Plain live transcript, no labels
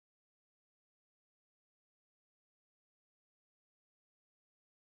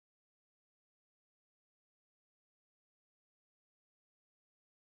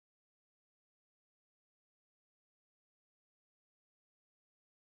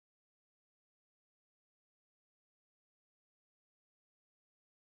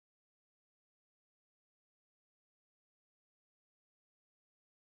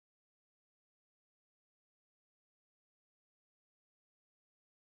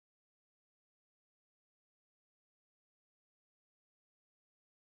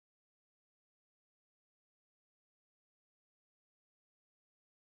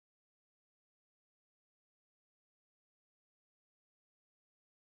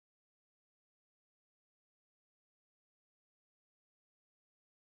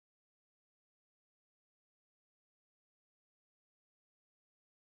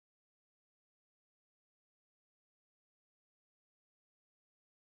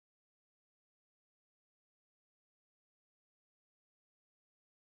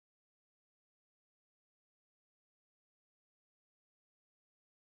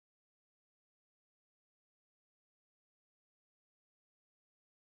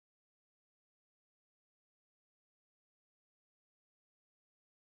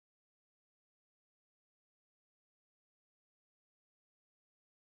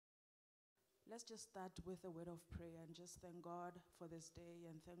Let's just start with a word of prayer and just thank God for this day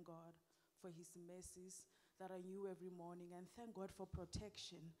and thank God for his mercies that are new every morning, and thank God for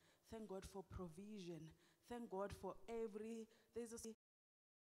protection, thank God for provision, thank God for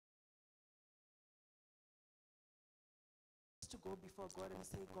to go before God and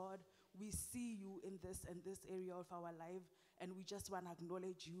say, God, we see you in this and this area of our life, and we just want to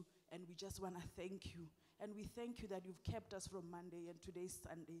acknowledge you, and we just want to thank you. And we thank you that you've kept us from Monday, and today's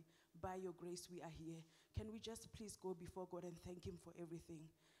Sunday. By your grace, we are here. Can we just please go before God and thank him for everything?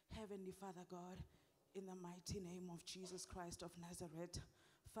 Heavenly Father God, in the mighty name of Jesus Christ of Nazareth,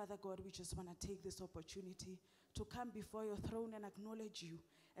 Father God, we just want to take this opportunity to come before your throne and acknowledge you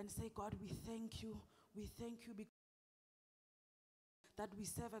and say, God, we thank you. We thank you because that we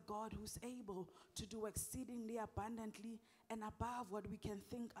serve a God who's able to do exceedingly abundantly and above what we can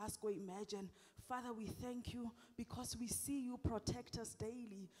think, ask, or imagine. Father, we thank you because we see you protect us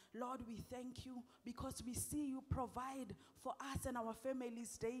daily. Lord, we thank you because we see you provide for us and our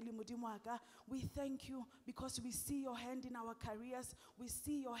families daily. We thank you because we see your hand in our careers. We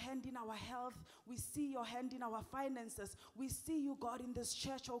see your hand in our health. We see your hand in our finances. We see you, God, in this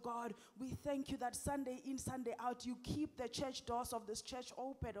church, oh God. We thank you that Sunday in, Sunday out, you keep the church doors of this church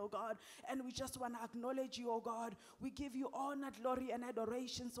open, oh God. And we just want to acknowledge you, oh God. We give you honor, glory, and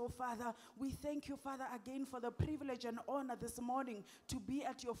adoration, so Father. We thank you, Father, again for the privilege and honor this morning to be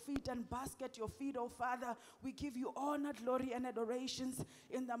at your feet and bask at your feet, oh Father. We give you honor, glory, and adorations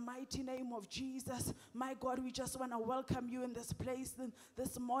in the mighty name of Jesus. My God, we just want to welcome you in this place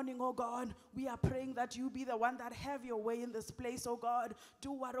this morning, oh God. We are praying that you be the one that have your way in this place, oh God.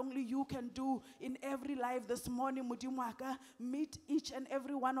 Do what only you can do in every life this morning, Mudimwaka. Meet each and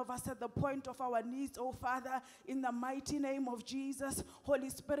every one of us at the point of our needs, oh Father, in the mighty name of Jesus. Holy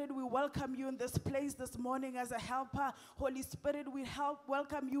Spirit, we welcome you in this place this morning as a helper. Holy Spirit, we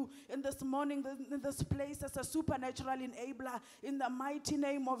welcome you in this morning, in this place as a supernatural enabler. In the mighty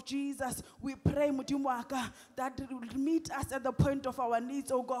name of Jesus, we pray, Mudimwaka, that it will meet us at the point of our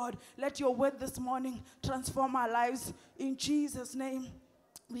needs, oh God. Let your word this morning transform our lives. In Jesus' name,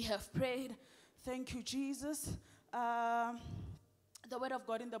 we have prayed. Thank you, Jesus. The word of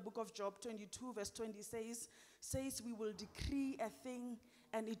God in the book of Job 22 verse 20 says we will decree a thing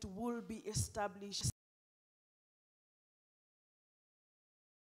and it will be established.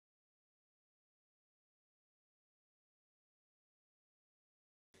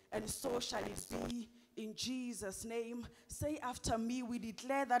 And so shall it be in Jesus' name. Say after me, we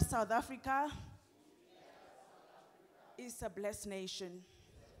declare that South Africa is a blessed nation,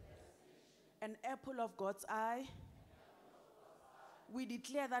 an apple of God's eye. We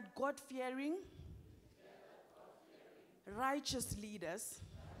declare that God-fearing, righteous leaders,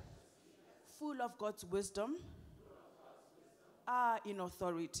 full of God's wisdom, are in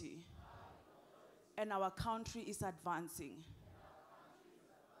authority, and our country is advancing.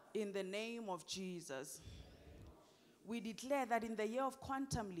 In the name of Jesus, we declare that in the year of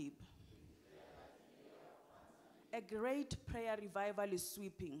Quantum Leap, a great prayer revival is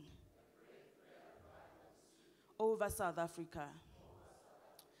sweeping over South Africa,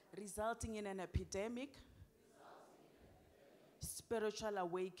 resulting in an epidemic, spiritual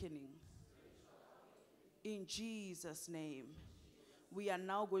awakening. In Jesus' name, we are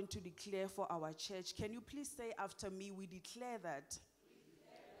now going to declare for our church. Can you please say after me, we declare that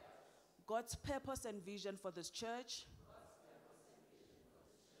God's purpose and vision for this church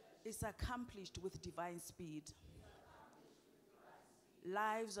is accomplished with divine speed.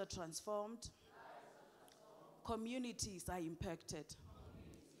 Lives are transformed. Communities are impacted.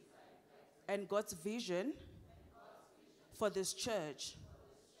 And God's vision for this church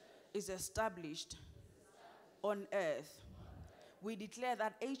is established on earth. We declare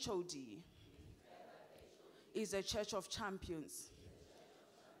that HOD is a church of champions,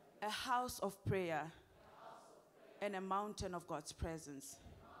 a house of prayer, and a mountain of God's presence.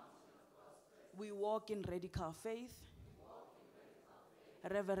 We walk in radical faith,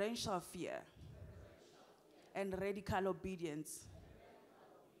 reverential fear, and radical obedience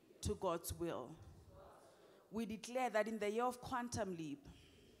to God's will. We declare that in the year of Quantum Leap,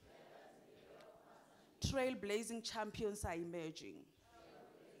 trailblazing champions are emerging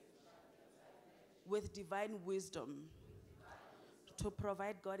with divine wisdom to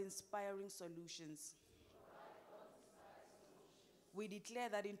provide God-inspiring solutions. We declare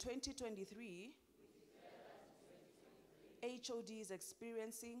that in 2023, HOD is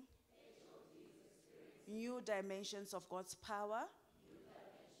experiencing new dimensions of God's power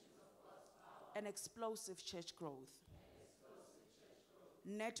and explosive church growth.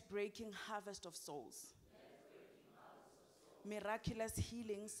 Net-breaking harvest of souls miraculous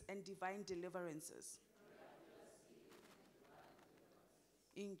healings and divine deliverances.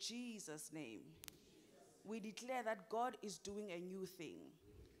 In Jesus' name, we declare that God is doing a new thing.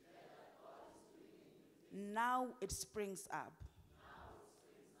 Now it springs up.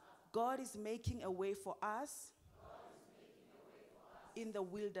 God is making a way for us in the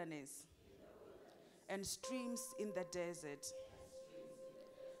wilderness and streams in the desert.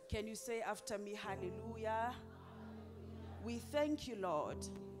 Can you say after me, hallelujah? We thank you, Lord,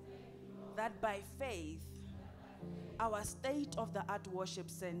 that by faith, our state-of-the-art worship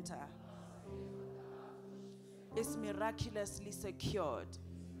center is miraculously secured.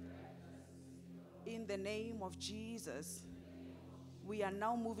 In the name of Jesus, we are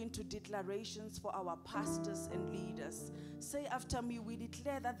now moving to declarations for our pastors and leaders. Say after me, we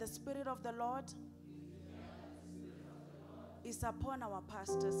declare that the Spirit of the Lord is upon our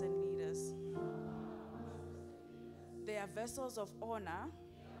pastors and leaders. They are vessels of honor,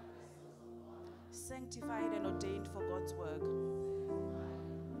 sanctified and ordained for God's work.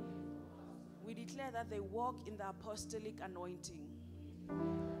 We declare that they walk in the apostolic anointing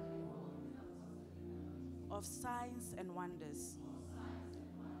of signs and wonders.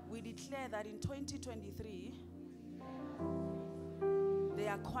 We declare that in 2023, they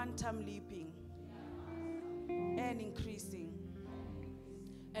are quantum leaping and increasing,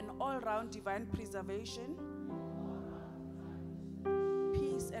 and all-round divine preservation,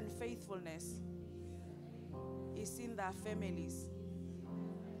 peace and faithfulness is in their families.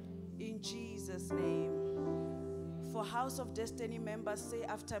 In Jesus' name. For House of Destiny members, say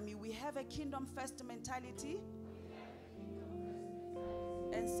after me, we have a kingdom-first mentality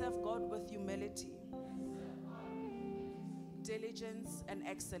and serve God with humility, diligence, and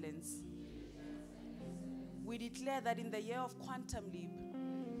excellence. We declare that in the year of Quantum Leap,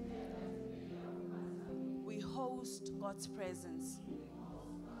 we host God's presence,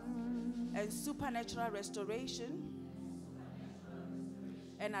 and supernatural restoration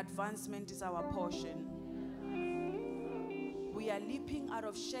and advancement is our portion. We are leaping out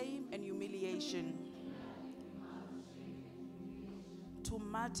of shame and humiliation to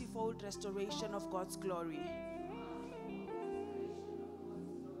multifold restoration of God's glory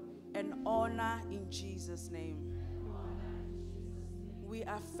and honor in Jesus' name. We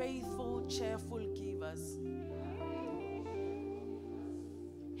are faithful, cheerful givers.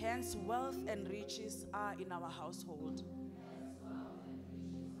 Hence, wealth and riches are in our household.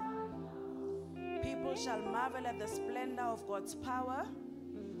 People shall marvel at the splendor of God's power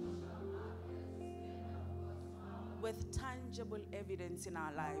with tangible evidence in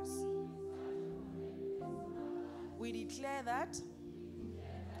our lives. We declare that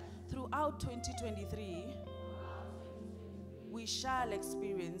throughout 2023, we shall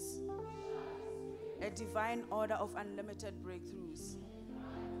experience a divine order of unlimited breakthroughs,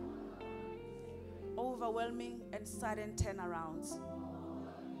 overwhelming and sudden turnarounds,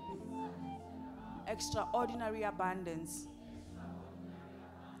 extraordinary abundance,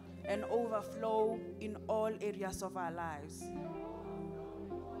 and overflow in all areas of our lives.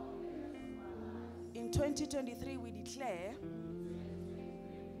 In 2023, we declare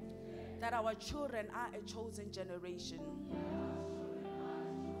that our children are a chosen generation.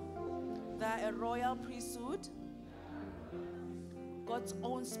 They are a royal priesthood, God's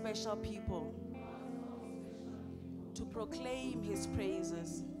own special people, to proclaim his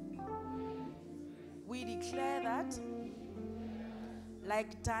praises. We declare that,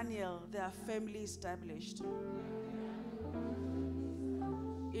 like Daniel, they are firmly established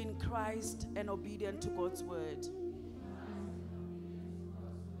in Christ and obedient to God's word.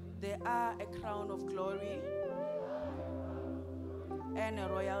 They are a crown of glory and a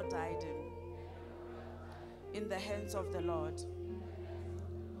royal diadem in the hands of the Lord.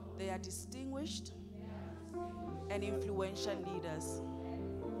 They are distinguished and influential leaders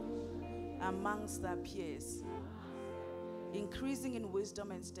amongst their peers, increasing in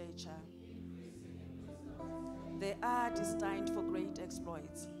wisdom and stature. They are destined for great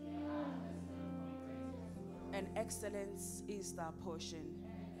exploits, and excellence is their portion.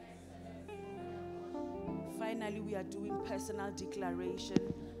 Finally, we are doing personal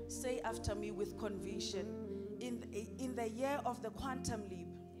declaration. Say after me with conviction. In the year of the Quantum Leap,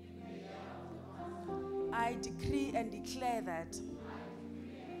 I decree and declare that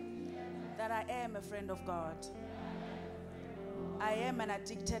I am a friend of God. I am an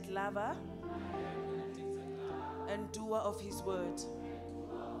addicted lover and doer of his word.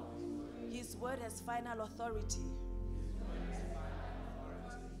 His word has final authority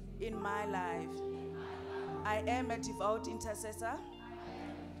in my life. I am a devout intercessor,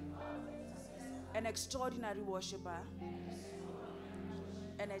 an extraordinary worshiper,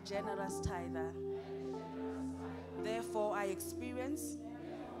 and a generous tither. Therefore, I experience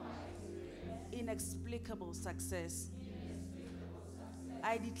inexplicable success.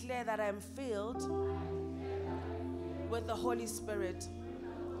 I declare that I am filled with the Holy Spirit,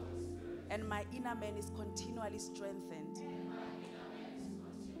 and my inner man is continually strengthened.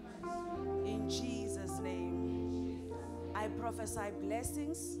 In Jesus' name, I prophesy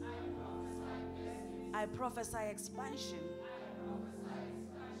blessings. I prophesy expansion.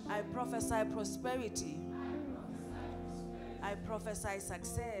 I prophesy prosperity. I prophesy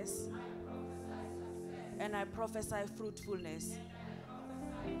success. And I prophesy fruitfulness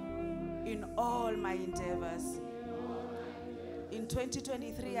in all my endeavors. In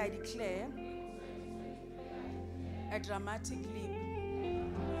 2023, I declare a dramatic leap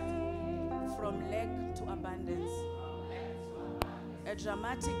from lack to abundance. A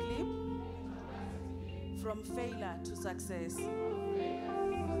dramatic leap from failure to success.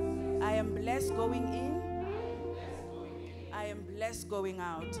 I am blessed going in. I am blessed going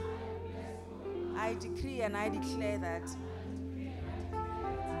out. I decree and I declare that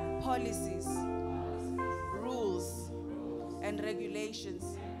policies, rules, and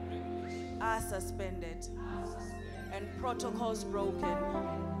regulations are suspended and protocols broken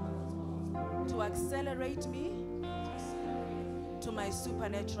to accelerate me to my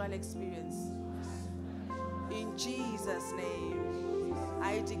supernatural experience. In Jesus' name,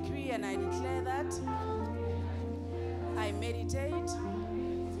 I decree and I declare that I meditate,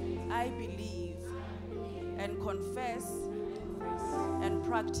 I believe, and confess and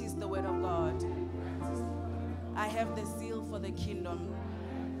practice the word of God. I have the zeal for the kingdom.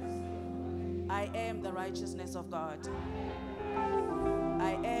 I am the righteousness of God.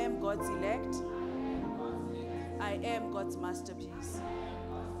 I am God's elect. I am God's masterpiece,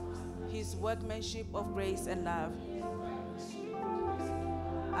 His workmanship of grace and love.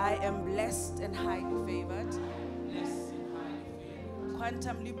 I am blessed and highly favored.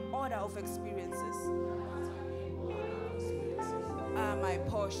 Quantum leap order of experiences are my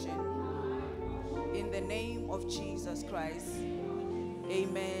portion. In the name of Jesus Christ.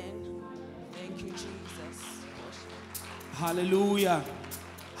 Amen. Thank you, Jesus. Hallelujah.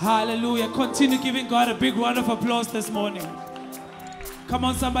 Hallelujah. Continue giving God a big round of applause this morning. Come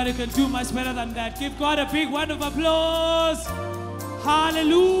on, somebody can do much better than that. Give God a big round of applause.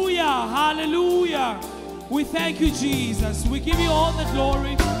 Hallelujah. Hallelujah. We thank you, Jesus. We give you all the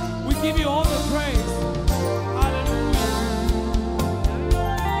glory. We give you all the praise.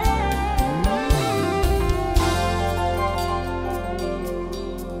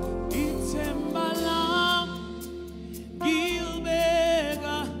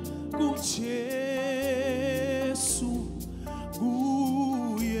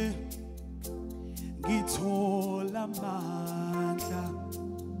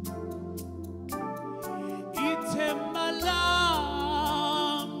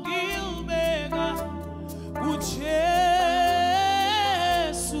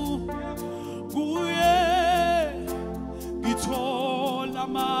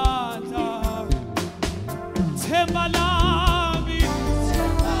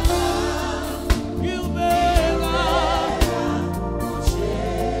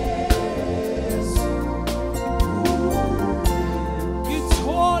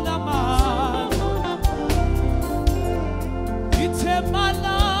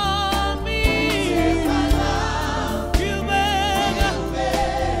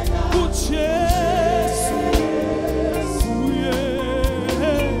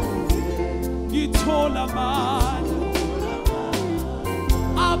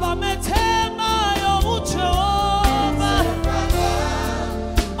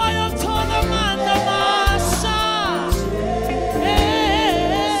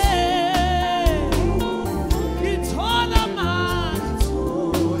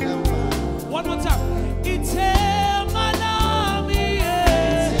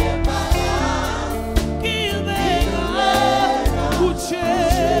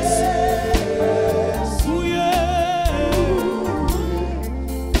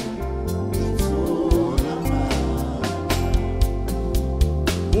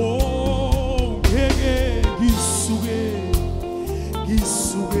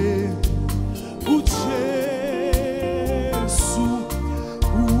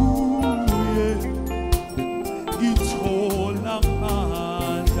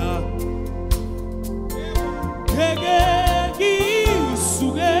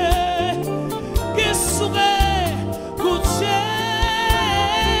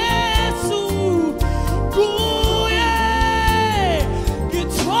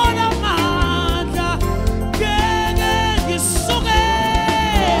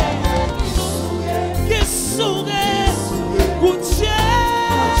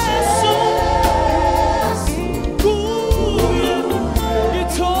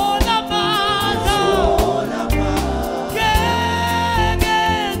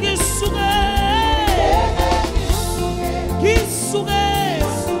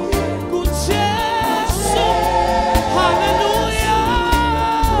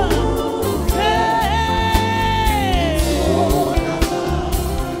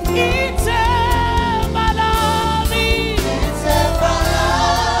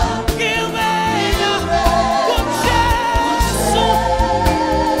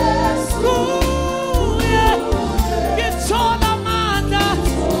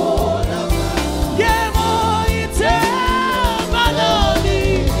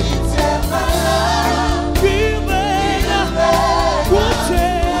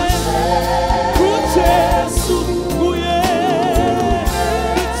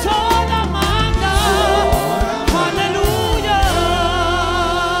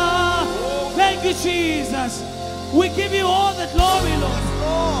 mighty Jesus. We give you all the glory,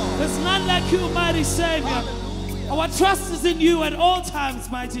 Lord. There's none like you, mighty Savior. Our trust is in you at all times,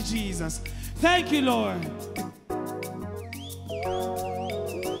 mighty Jesus. Thank you, Lord.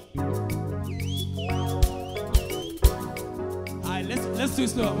 All right, let's do it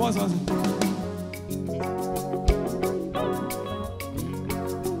slow. What's it?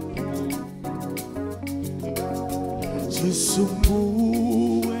 Jesu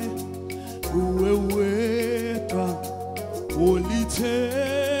nguwe, nguwe wedwa, olithe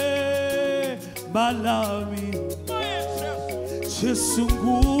balami. Jesu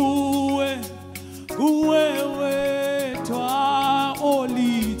nguwe, nguwe wedwa,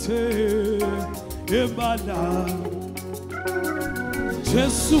 olithe balami.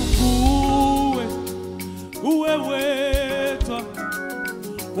 Jesu nguwe, nguwe wedwa,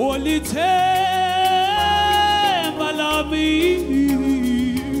 olithe balami.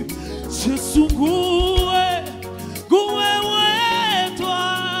 Jesu nguwe, nguwe wedwa,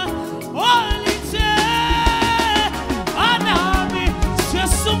 olithe balami.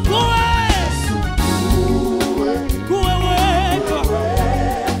 Jesu nguwe, nguwe wedwa,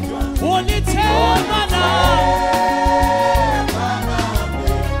 olithe balami.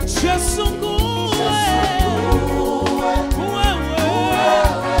 Jesu nguwe, nguwe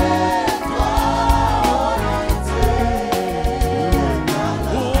wedwa,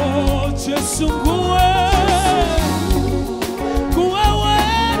 oh Jesu nguwe, nguwe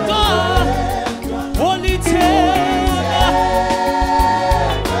wedwa, olithe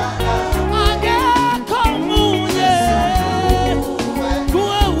akekho omunye,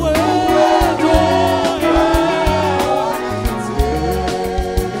 nguwe wedwa.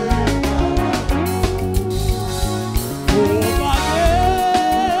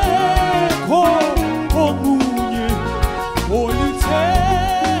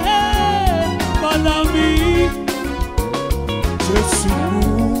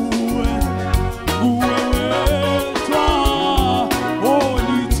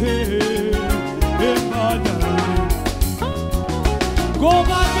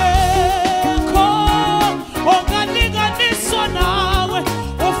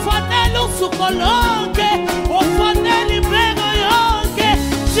 Lonke, ofanele impeko yonke.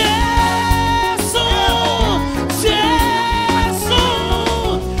 Jesu, Jesu,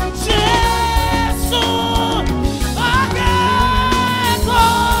 Jesu, akekho,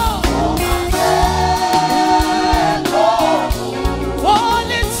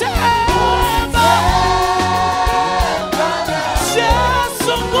 olithemba.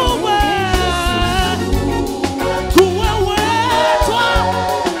 Jesu nguwe, nguwe wedwa,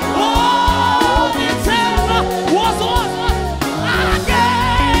 olithemba. Woza,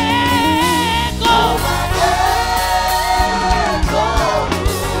 akekho,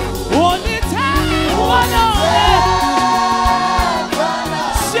 olithemba lonke.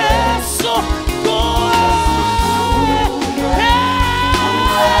 Jesu nguwe,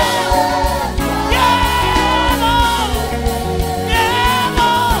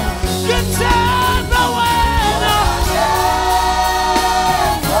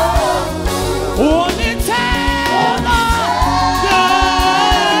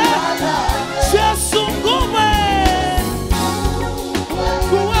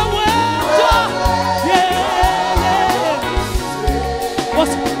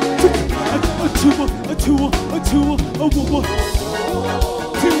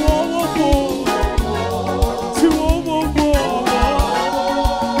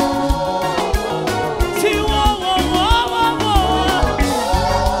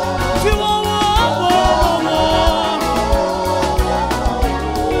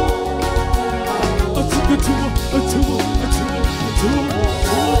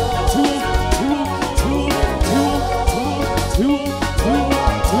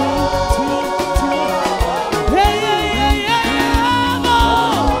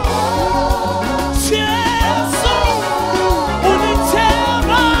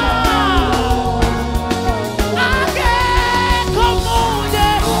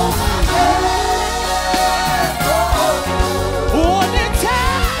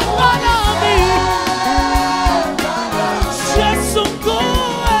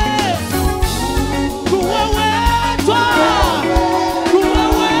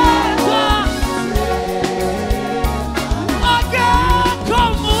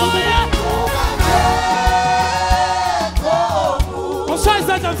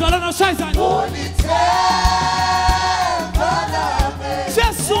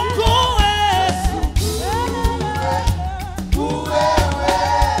 Jesu nguwe,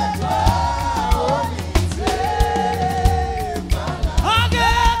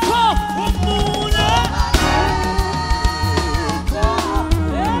 akekho omunye.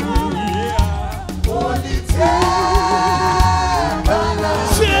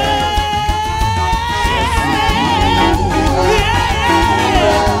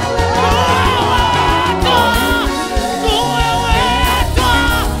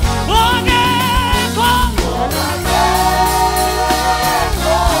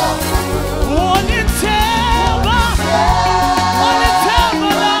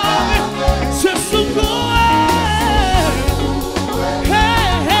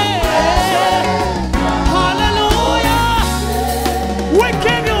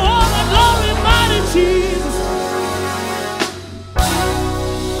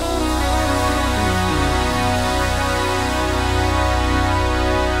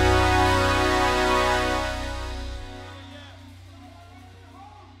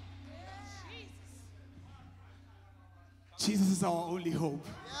 is our only hope.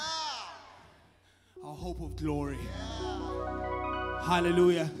 Our hope of glory.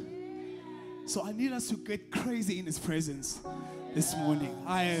 Hallelujah. So I need us to get crazy in His presence this morning.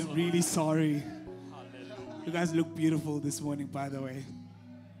 I am really sorry. You guys look beautiful this morning, by the way.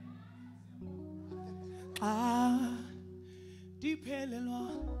 Diphelelwa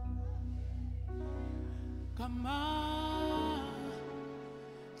kamandla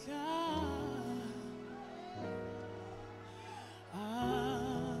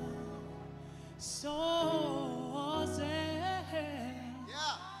soze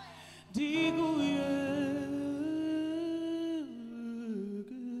dikuye.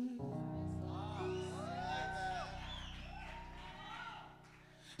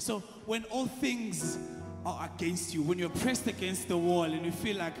 So when all things are against you, when you're pressed against the wall and you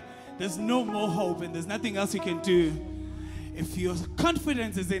feel like there's no more hope and there's nothing else you can do, if your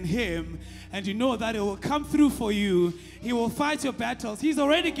confidence is in Him and you know that it will come through for you, He will fight your battles. He's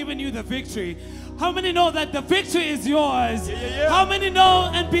already given you the victory. How many know that the victory is yours? How many know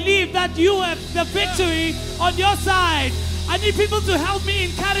and believe that you have the victory on your side? I need people to help me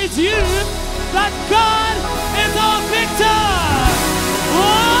encourage you that God is our victor.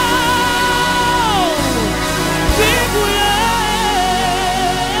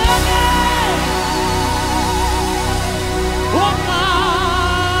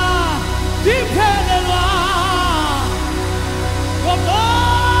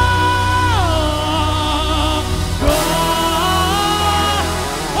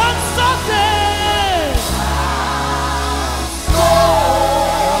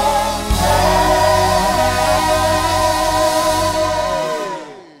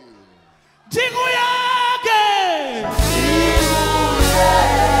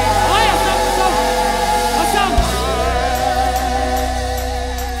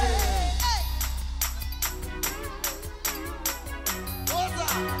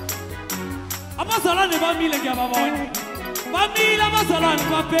 Abazalwane bamile ngiyababona. Bamile abazalwane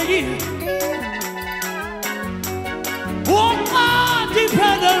babhekile.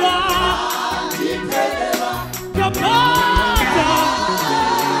 Diphelelwa kamandla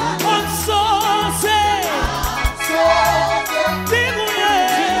onsoze dikuye.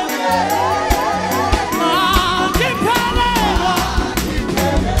 Diphelelwa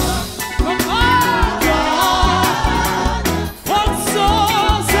kamandla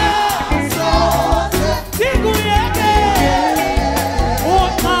onsoze dikuye.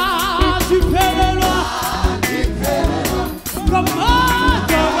 Diphelelwa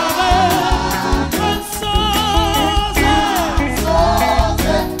kamandla onsoze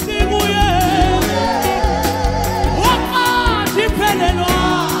dikuye. Diphelelwa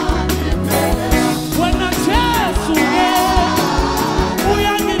wena Jesu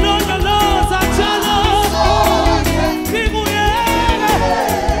uyangilondoloza njalo dikuye.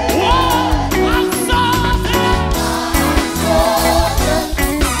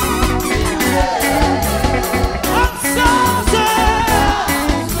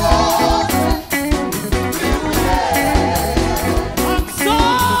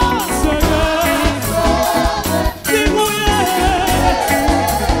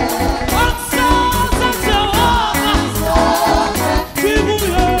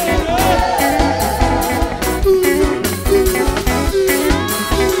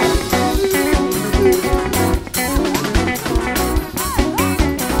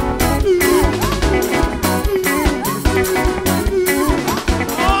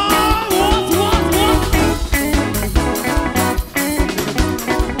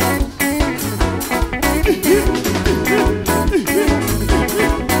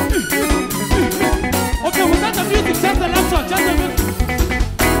 Okay, without the music, just the last one, just the music.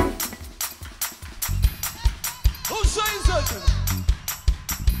 Who's saying something?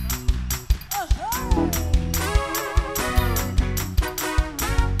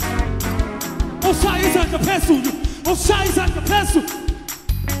 Oshaya izandla phezulu, oshaya izandla phezulu.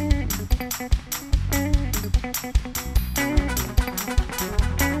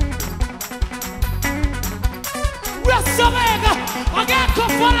 Uyasabeka, akekho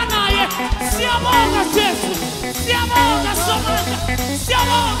ofana naye. Siyabonga Jesu, siyabonga Somandla,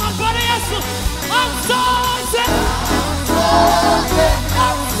 siyabonga Bwana Yesu. Amsoze,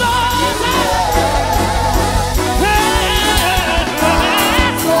 amsoze.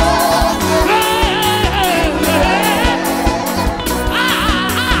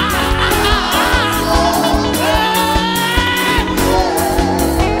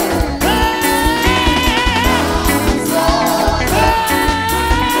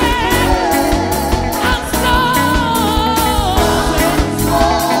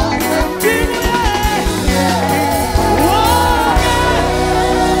 Whoa!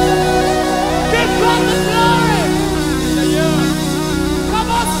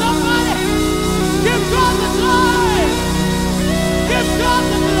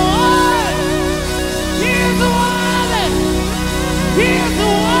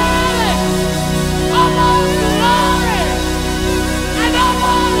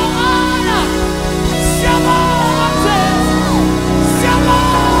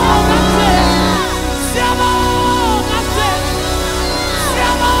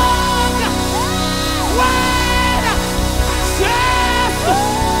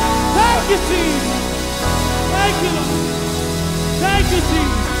 you, Jesus. Thank you, Lord. Thank you,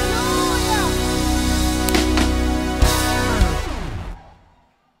 Jesus.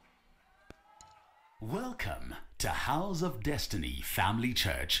 Welcome to House of Destiny Family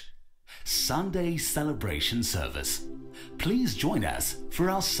Church Sunday Celebration Service. Please join us for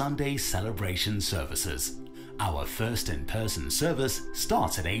our Sunday celebration services. Our first in-person service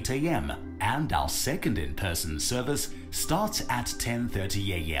starts at 8 a.m. and our second in-person service starts at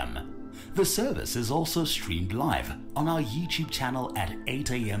 10:30 a.m. The service is also streamed live on our YouTube channel at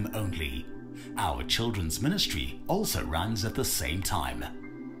 8 a.m. only. Our children's ministry also runs at the same time.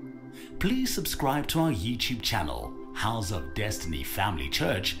 Please subscribe to our YouTube channel, House of Destiny Family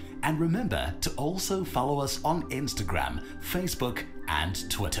Church, and remember to also follow us on Instagram, Facebook, and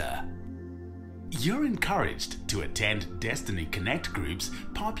Twitter. You're encouraged to attend Destiny Connect groups,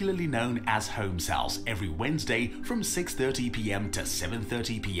 popularly known as home cells, every Wednesday from 6:30 p.m. to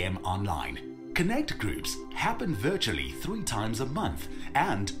 7:30 p.m. online. Connect groups happen virtually 3 times a month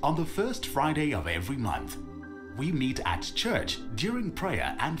and on the first Friday of every month. We meet at church during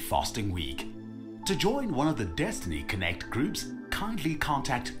prayer and fasting week. To join one of the Destiny Connect groups, kindly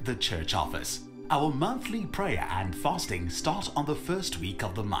contact the church office. Our monthly prayer and fasting start on the first week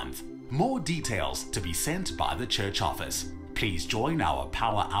of the month. More details to be sent by the church office. Please join our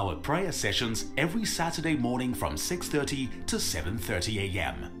Power Hour prayer sessions every Saturday morning from 6:30 to 7:30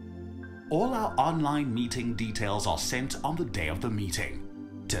 a.m. All our online meeting details are sent on the day of the meeting.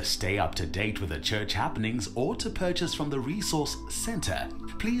 To stay up to date with the church happenings or to purchase from the Resource Center,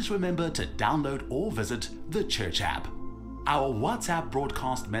 please remember to download or visit the church app. Our WhatsApp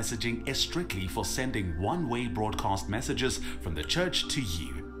broadcast messaging is strictly for sending one-way broadcast messages from the church to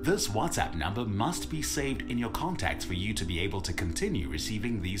you. This WhatsApp number must be saved in your contacts for you to be able to continue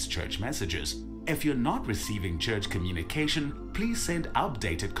receiving these church messages. If you're not receiving church communication, please send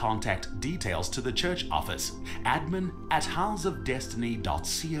updated contact details to the church office,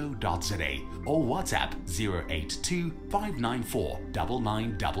 admin@houseofdestiny.co.za, or WhatsApp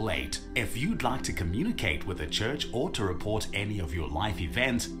 082-594-9988. If you'd like to communicate with the church or to report any of your life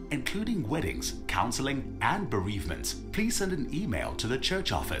events, including weddings, counseling, and bereavements, please send an email to the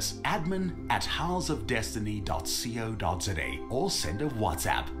church office, admin@houseofdestiny.co.za, or send a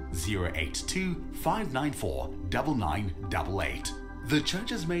WhatsApp 082-594-9988. The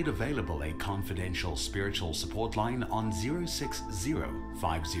church has made available a confidential spiritual support line on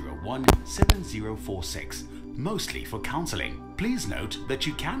 060-501-7046, mostly for counseling. Please note that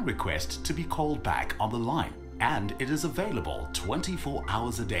you can request to be called back on the line, and it is available 24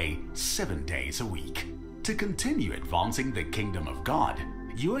 hours a day, 7 days a week. To continue advancing the kingdom of God,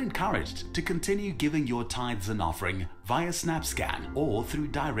 you are encouraged to continue giving your tithes and offering via SnapScan or through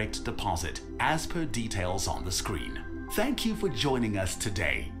direct deposit, as per details on the screen. Thank you for joining us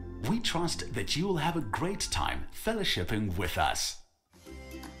today. We trust that you will have a great time fellowshipping with us.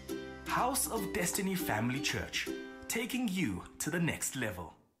 House of Destiny Family Church, taking you to the next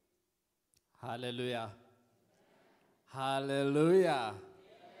level. Hallelujah. Hallelujah.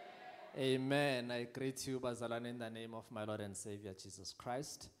 Amen. I greet you, Bazalwane, in the name of my Lord and Savior, Jesus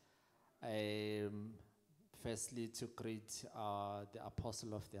Christ. Firstly, to greet the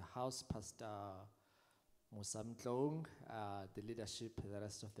apostle of the house, Pastor Musa, the leadership, the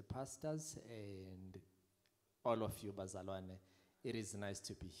rest of the pastors, and all of you, Bazalwane. It is nice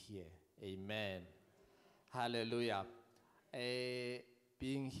to be here. Amen. Hallelujah.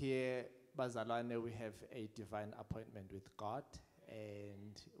 Being here, Bazalwane, we have a divine appointment with God,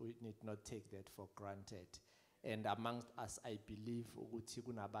 and we need not take that for granted. And amongst us, I believe ukuthi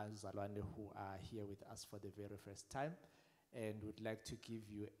kunabazalwane who are here with us for the very first time, and would like to give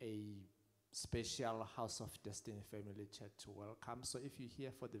you a special House of Destiny Family Church to welcome. So if you're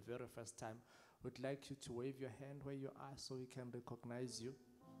here for the very first time, would like you to wave your hand where you are so we can recognize you.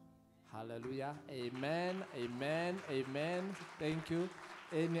 Hallelujah. Amen. Amen. Amen. Thank you.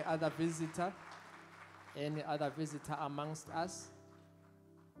 Any other visitor? Any other visitor amongst us?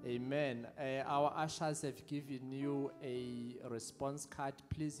 Amen. Our ushers have given you a response card.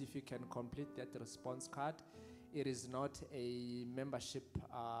 Please, if you can complete that response card. It is not a membership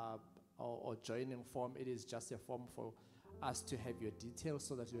or joining form. It is just a form for us to have your details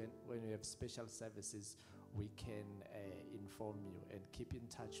so that when we have special services, we can inform you and keep in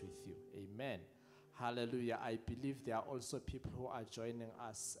touch with you. Amen. Hallelujah. I believe there are also people who are joining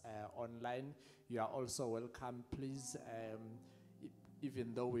us online. You are also welcome. Please,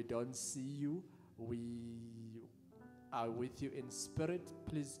 even though we don't see you, we are with you in spirit.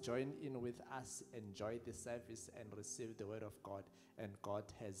 Please join in with us, enjoy the service, and receive the word of God. And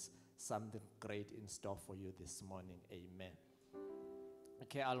God has something great in store for you this morning. Amen.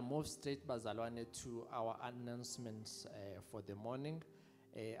 Okay, I'll move straight, Bazalwane, to our announcements for the morning.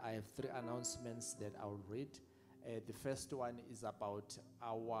 I have 3 announcements that I'll read. The first one is about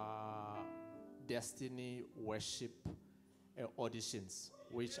our Destiny Worship auditions,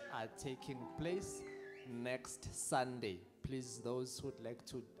 which are taking place next Sunday. Please, those who would like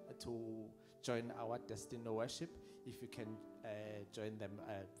to join our Destiny Worship, if you can join them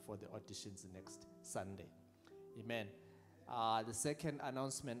for the auditions next Sunday. Amen. The second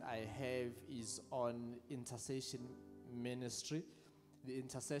announcement I have is on intercession ministry. The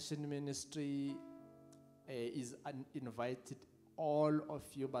intercession ministry is invited all of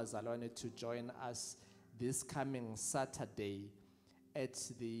you, Bazalwane, to join us this coming Saturday at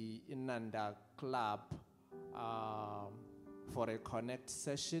the Inanda Club for a connect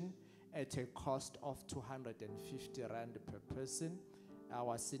session at a cost of 250 Rand per person.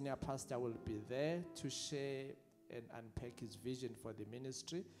 Our senior pastor will be there to share and unpack his vision for the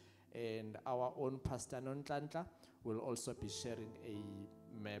ministry, and our own Pastor Nontlantla will also be sharing a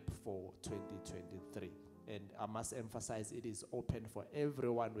map for 2023. And I must emphasize, it is open for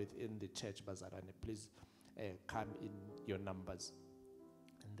everyone within the church, Bazarane. Please come in your numbers.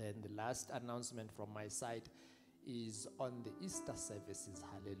 And then the last announcement from my side is on the Easter services.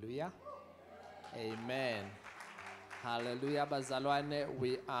 Hallelujah. Amen. Hallelujah, Bazalwane.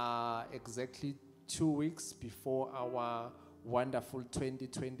 We are exactly 2 weeks before our wonderful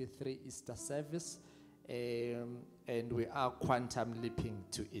 2023 Easter service, and we are quantum leaping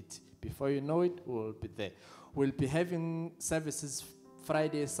to it. Before you know it, we'll be there. We'll be having services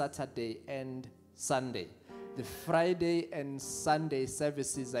Friday, Saturday, and Sunday. The Friday and Sunday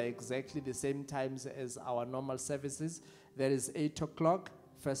services are exactly the same times as our normal services. There is 8 o'clock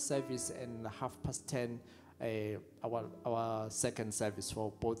first service and 10:30 our second service for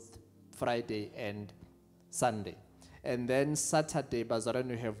both Friday and Sunday. And then Saturday, Bazaran,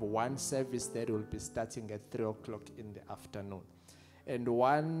 we have one service that will be starting at 3 o'clock in the afternoon. And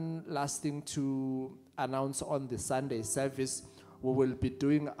one last thing to announce on the Sunday service, we will be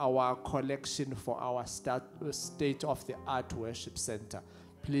doing our collection for our state-of-the-art worship center.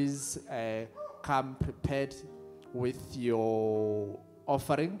 Please come prepared with your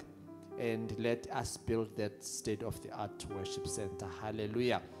offering and let us build that state-of-the-art worship center.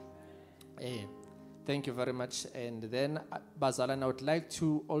 Hallelujah. Thank you very much. And then, Bazalan, I would like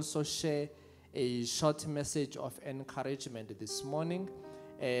to also share a short message of encouragement this morning.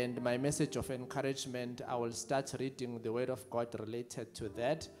 And my message of encouragement, I will start reading the word of God related to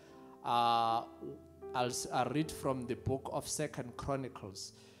that. I'll read from the book of 2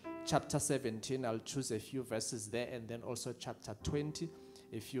 Chronicles, chapter 17. I'll choose a few verses there, and then also chapter 20,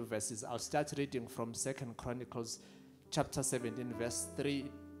 a few verses. I'll start reading from 2 Chronicles, chapter 17, verse 3.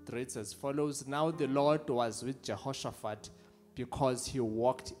 It reads as follows: Now the Lord was with Jehoshaphat because he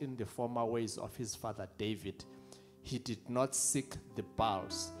walked in the former ways of his father David. He did not seek the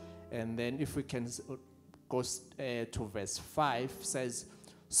Baals. And then if we can go to verse 5, says,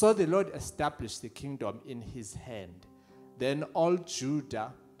 So the Lord established the kingdom in his hand. Then all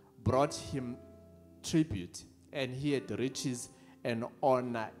Judah brought him tribute, and he had riches and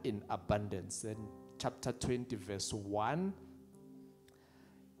honor in abundance. And chapter 20, verse 1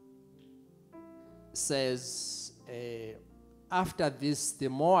 says, after this, the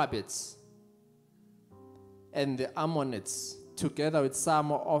Moabites and the Ammonites, together with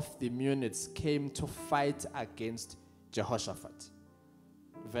some of the Meunites, came to fight against Jehoshaphat.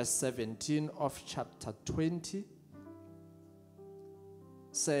 Verse 17 of chapter 20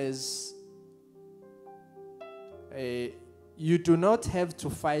 says, you do not have to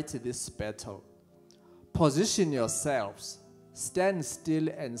fight this battle. Position yourselves, stand still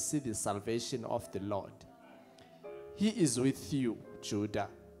and see the salvation of the Lord. He is with you, Judah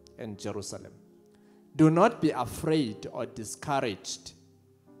and Jerusalem. Do not be afraid or discouraged.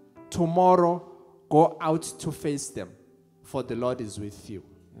 Tomorrow, go out to face them, for the Lord is with you.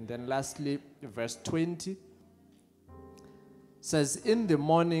 And then lastly, verse 20 says, In the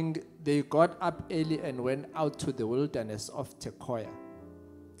morning they got up early and went out to the wilderness of Tekoa.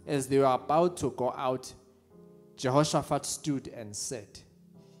 As they were about to go out, Jehoshaphat stood and said,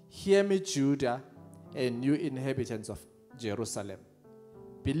 Hear me, Judah, and you inhabitants of Jerusalem.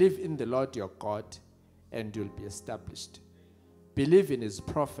 Believe in the Lord your God, and you'll be established. Believe in his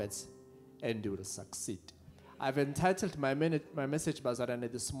prophets, and you will succeed. I've entitled my message, Bazarane,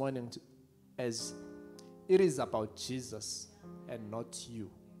 this morning as, It is about Jesus and not you.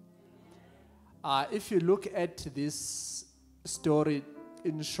 If you look at this story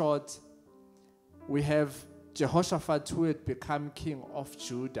in short, we have Jehoshaphat, who had become king of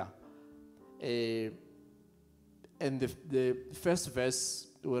Judah. and the first verse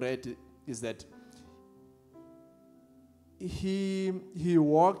we read is that he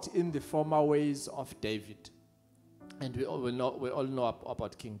walked in the former ways of David. And we all know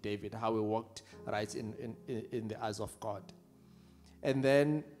about King David, how he walked right in the eyes of God. And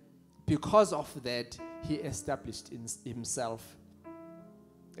then because of that, he established himself.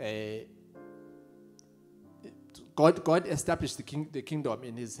 God established the kingdom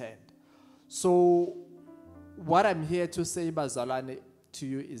in his hand. So what I'm here to say, bazalwane, to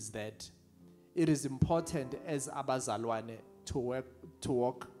you is that it is important as abazalwane to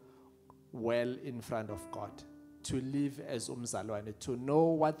walk well in front of God, to live as umzalwane, to know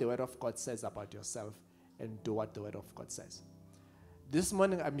what the word of God says about yourself and do what the word of God says. This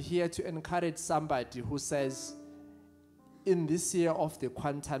morning I'm here to encourage somebody who says, in this year of the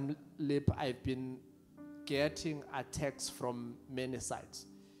quantum leap, I've been getting attacks from many sides.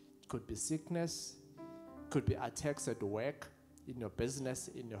 It could be sickness, it could be attacks at work, in your business,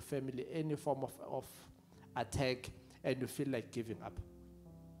 in your family, any form of attack, and you feel like giving up.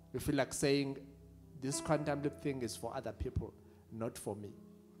 You feel like saying, this quantum leap thing is for other people, not for me.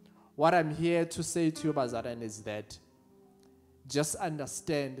 What I'm here to say to you, Bazaran, is that just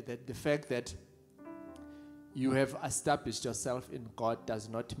understand that the fact that you have established yourself in God does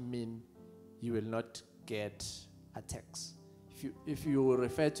not mean you will not get attacks. If you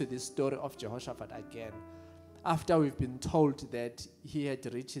refer to this story of Jehoshaphat again, after we've been told that he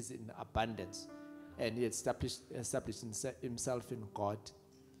had riches in abundance and he had established himself in God,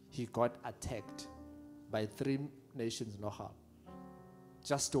 he got attacked by 3 nations, Noha.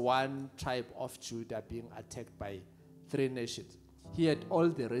 Just one tribe of Judah being attacked by 3 nations. He had all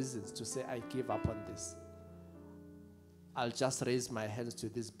the reasons to say, I give up on this. I'll just raise my hands to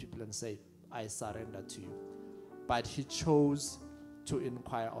these people and say, I surrender to you. But he chose to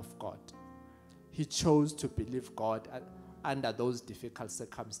inquire of God. He chose to believe God under those difficult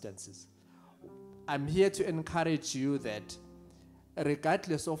circumstances. I'm here to encourage you that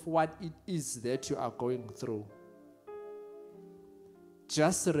regardless of what it is that you are going through,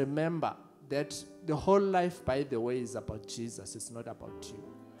 just remember that the whole life, by the way, is about Jesus. It's not about you.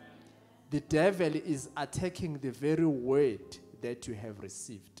 The devil is attacking the very word that you have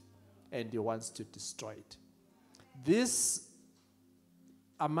received, and he wants to destroy it. This,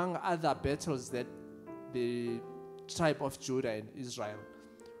 among other battles that the tribe of Judah and Israel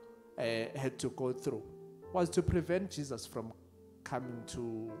had to go through, was to prevent Jesus from coming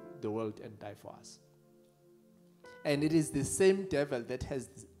to the world and die for us. And it is the same devil that has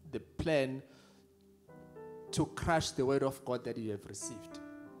the plan to crush the word of God that you have received.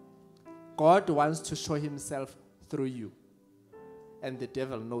 God wants to show himself through you. And the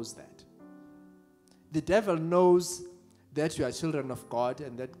devil knows that. The devil knows that you are children of God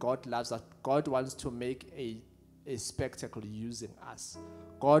and that God loves us. God wants to make a spectacle using us.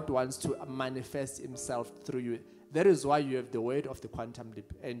 God wants to manifest himself through you. That is why you have the word of the quantum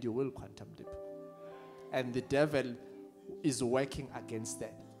leap, and you will quantum leap. And the devil is working against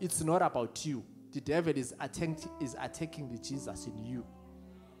that. It's not about you. The devil is attacking the Jesus in you.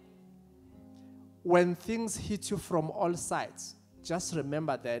 When things hit you from all sides, just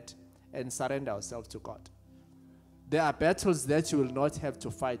remember that and surrender yourself to God. There are battles that you will not have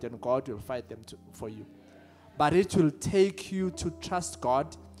to fight, and God will fight them for you. But it will take you to trust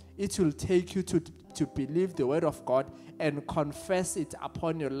God. It will take you to believe the word of God and confess it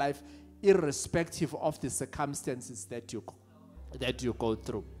upon your life, irrespective of the circumstances that you go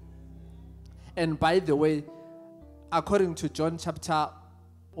through. And by the way, according to John chapter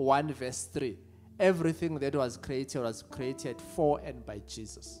 1 verse 3, everything that was created for and by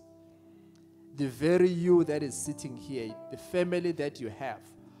Jesus. The very you that is sitting here, the family that you have,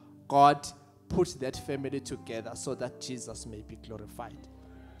 God put that family together so that Jesus may be glorified.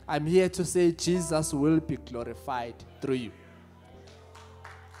 I'm here to say Jesus will be glorified through you.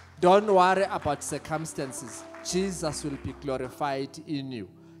 Don't worry about circumstances. Jesus will be glorified in you.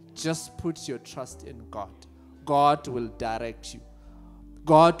 Just put your trust in God. God will direct you.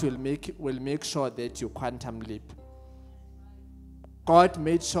 God will make sure that you quantum leap. God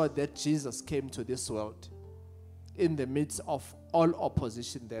made sure that Jesus came to this world in the midst of all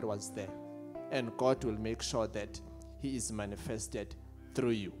opposition that was there. And God will make sure that he is manifested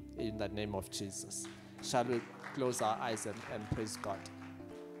through you in the name of Jesus. Shall we close our eyes and praise God?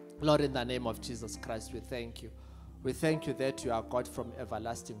 Lord, in the name of Jesus Christ, we thank you. We thank you that you are God from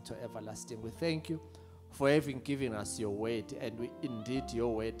everlasting to everlasting. We thank you for having given us your word, and indeed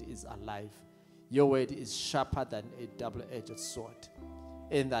your word is alive. Your word is sharper than a double-edged sword.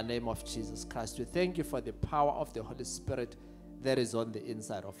 In the name of Jesus Christ, we thank you for the power of the Holy Spirit that is on the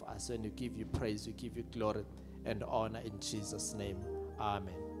inside of us. And we give you praise, we give you glory, and honor in Jesus' name.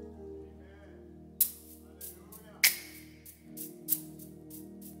 Amen.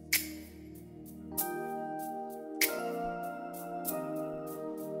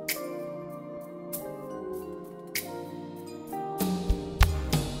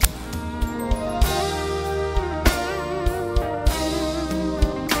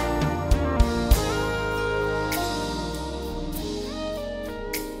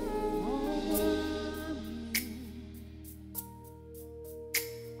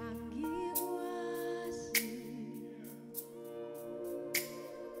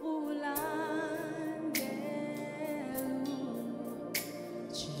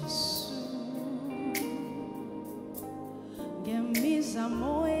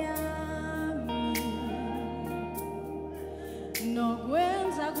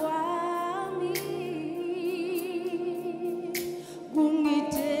 Nokwenza kwami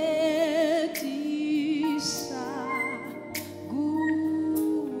kungidedisa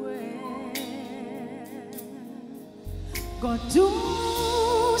kuwe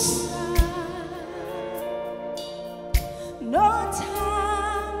Musa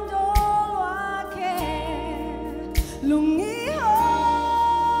nothando lwakhe lungihola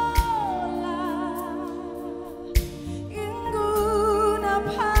inguna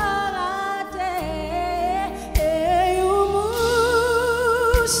phakade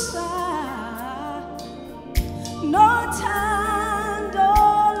Musa nothando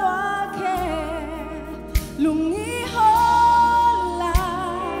lwakhe lungihola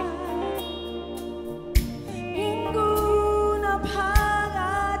inguna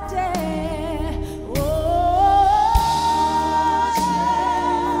phakade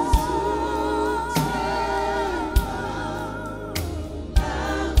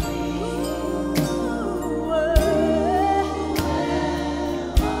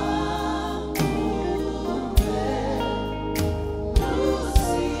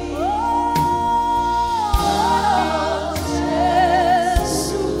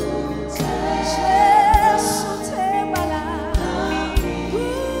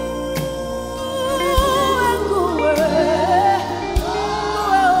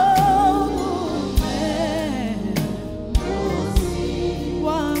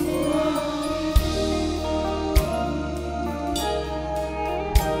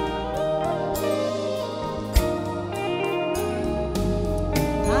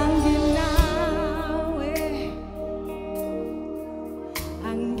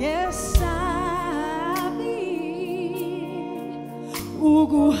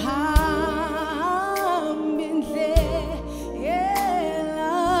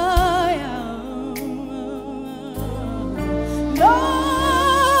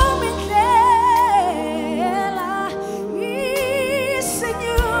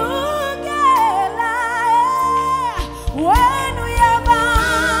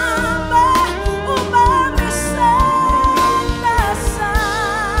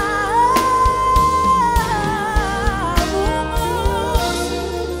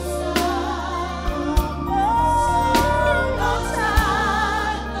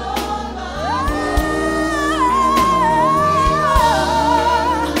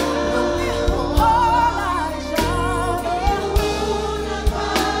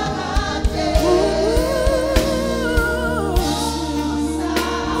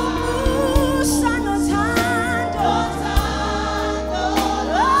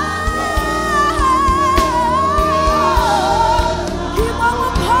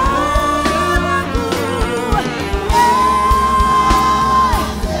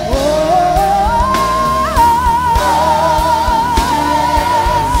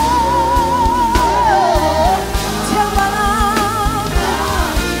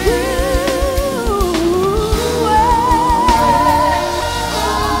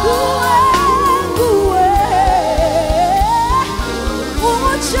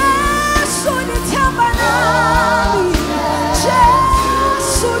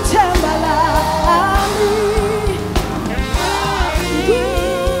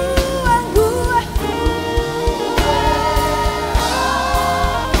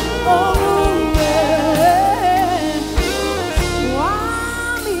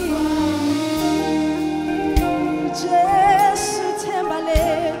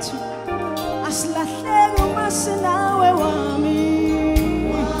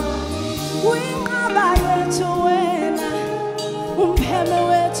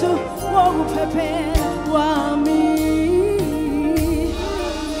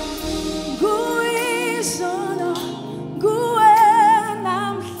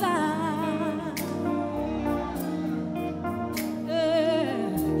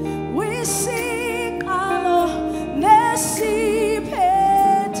Siqalo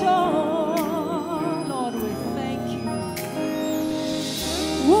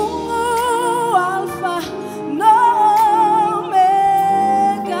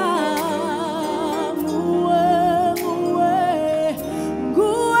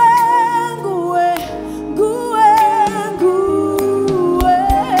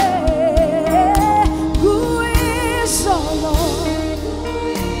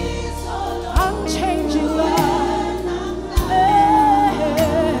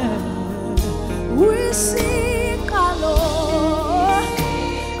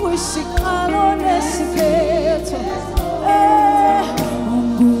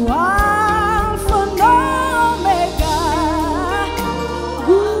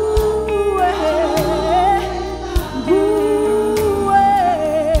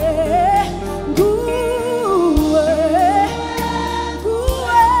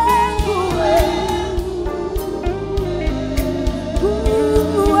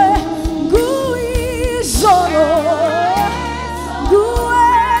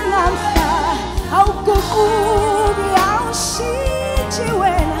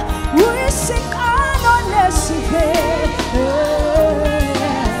uyisikano nesiphetho.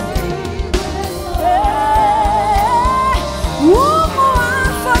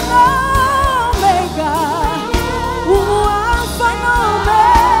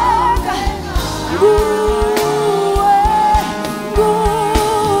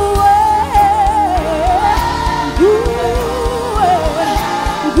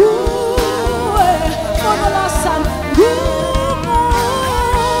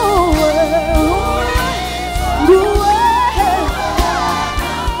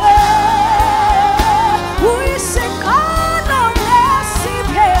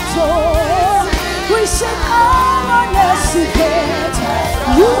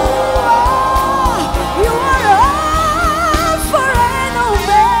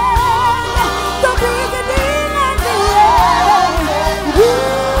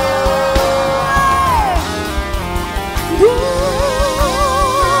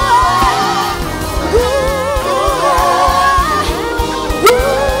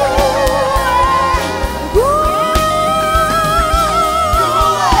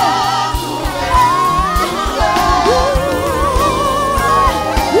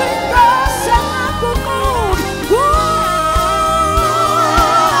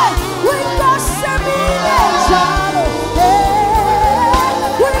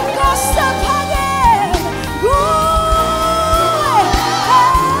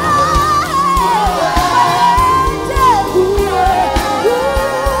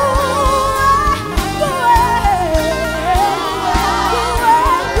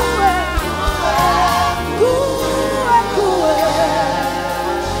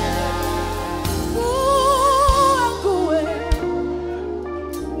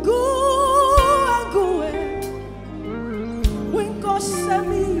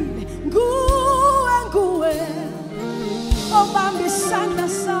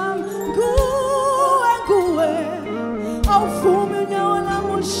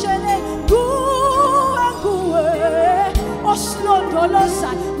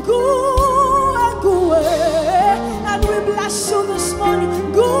 And we bless you this morning.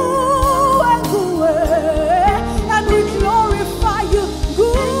 And we glorify you.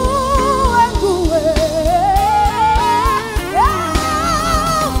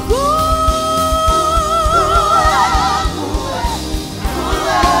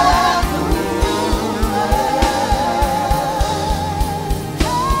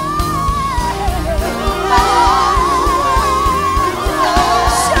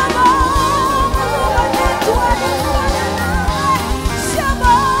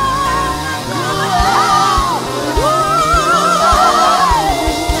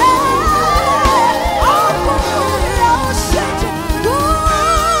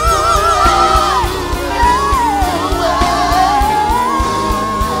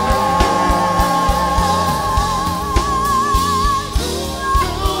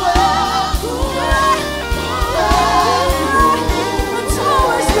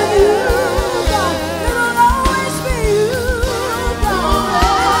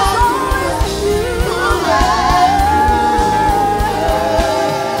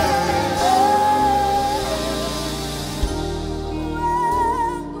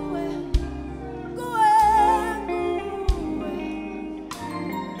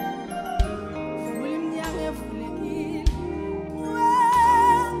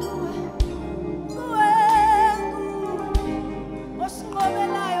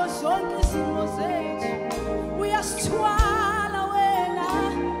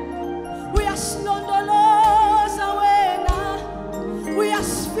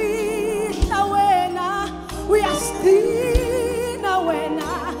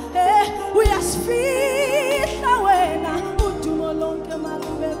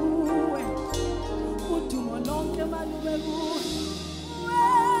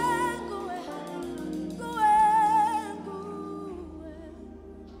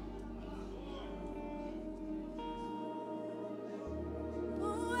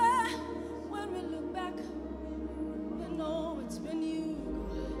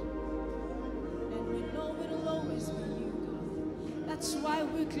 That's why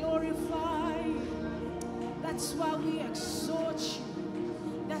we glorify you. That's why we exalt you.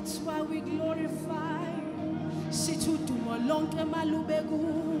 That's why we glorify you. Situdumo lonke malube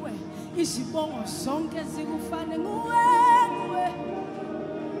kuwe. Izibongo zonke zikufane nguwe.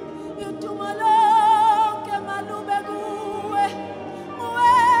 Udumo lonke malube kuwe.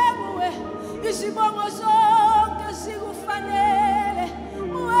 Nguwe. Izibongo zonke zikufanele.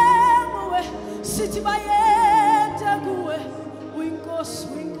 Nguwe. Sithi bayethe kuwe. Winkosi.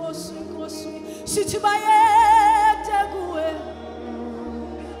 Sithi bayethe kuwe.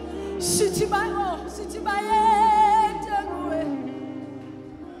 Sithi bayede kuwe.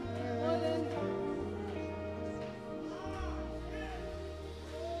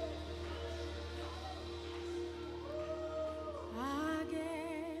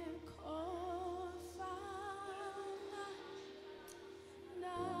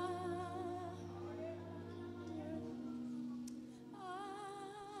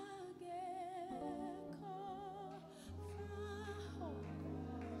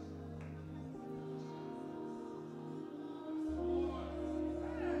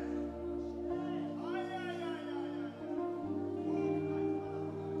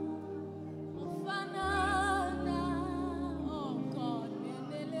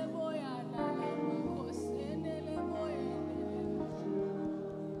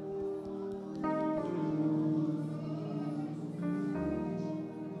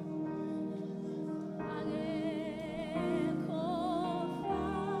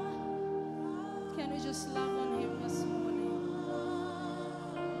 Just love on him this morning.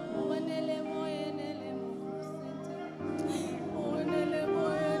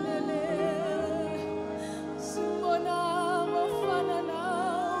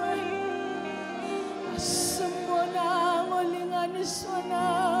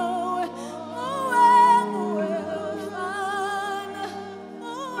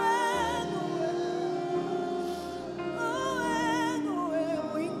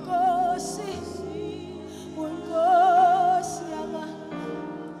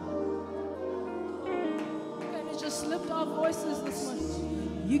 Just lift our voices this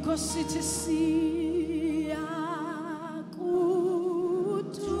morning. You go sit to see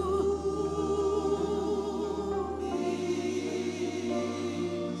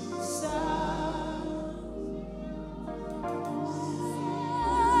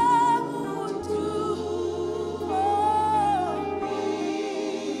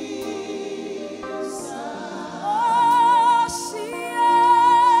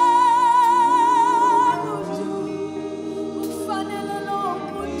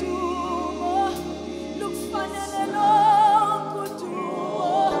Oh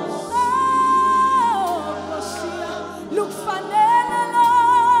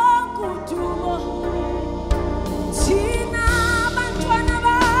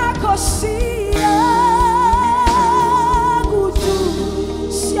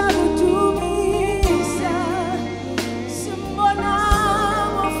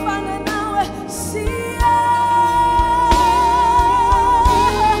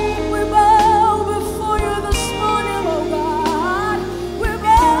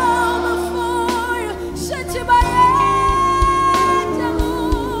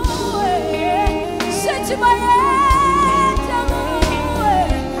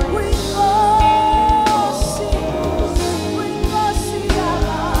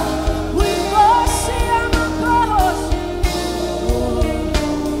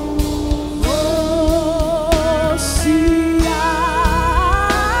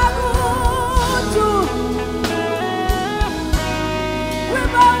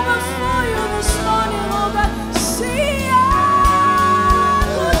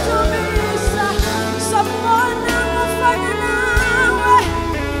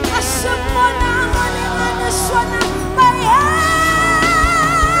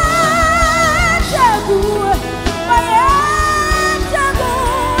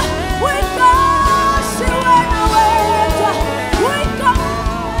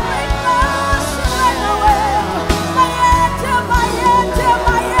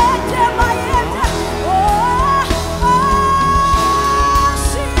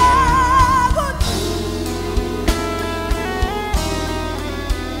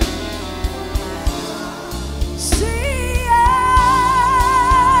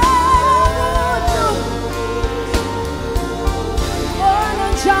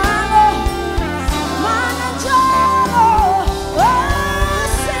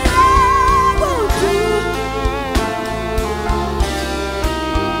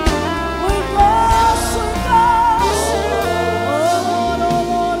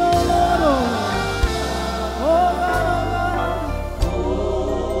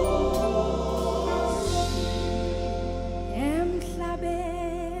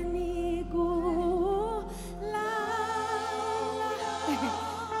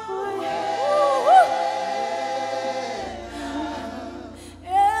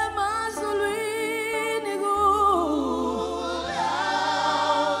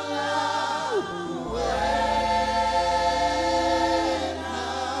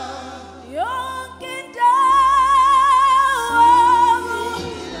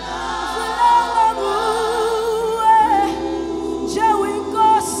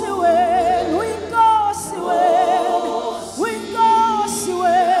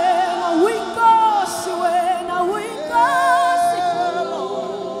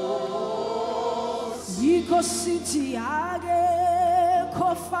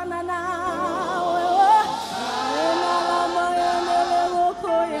ofana nawe. Yena lama yena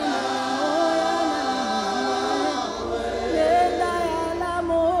lewoko yena moya na. Yena yala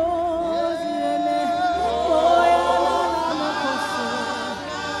mozi yene moya na lama kose.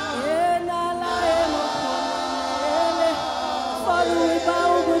 Yena la yena kone. Father, we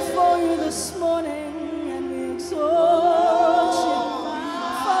bow before you this morning and we exalt you.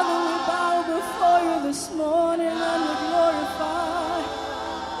 Father, we bow before you this morning and we glorify.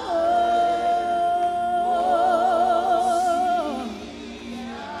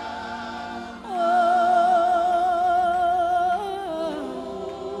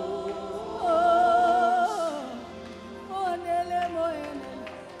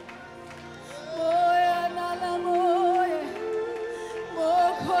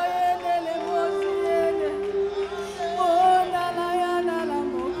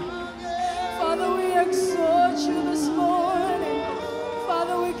 Father, we exalt you this morning.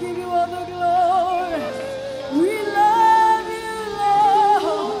 Father, we give you all the glory. We love you,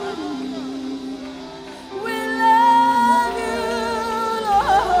 Lord. We love you,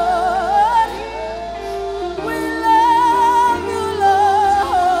 Lord. We love you, Lord.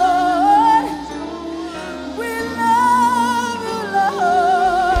 We love you,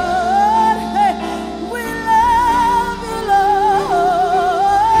 Lord. Hey, we love you,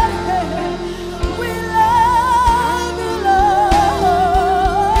 Lord. Hey, we love you, Lord.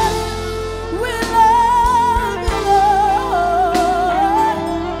 We love you,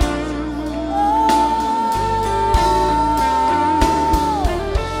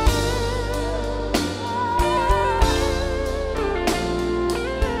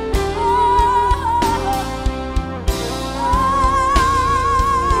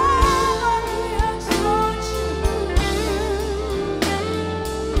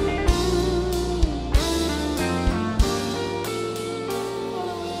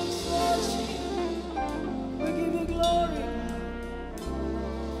 we give you glory.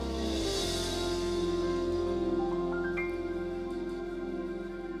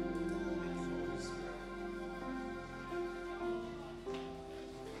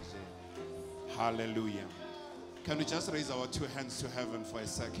 Hallelujah. Can we just raise our two hands to heaven for a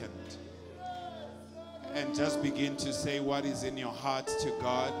second? And just begin to say what is in your heart to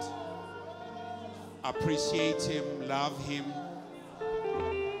God. Appreciate Him, love Him,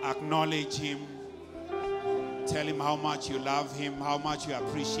 acknowledge Him. Tell Him how much you love Him, how much you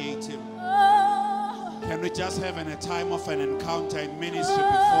appreciate Him. Can we just have a time of an encounter in ministry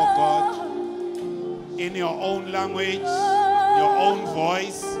before God? In your own language, your own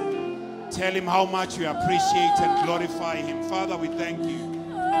voice. Tell Him how much you appreciate and glorify Him. Father, we thank you.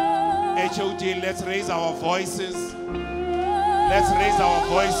 HOD, let's raise our voices. Let's raise our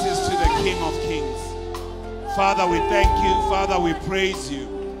voices to the King of Kings. Father, we thank you. Father, we praise you.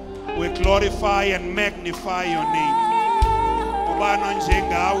 We glorify and magnify your name. Ubano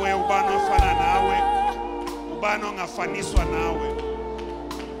njengawe, ubano fana nawe, ubano ngafaniswa nawe.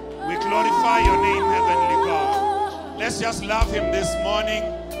 We glorify your name, Heavenly God. Let's just love Him this morning.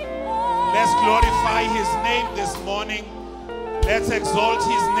 Let's glorify His name this morning. Let's exalt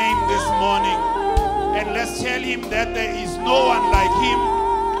His name this morning. And let's tell Him that there is no one like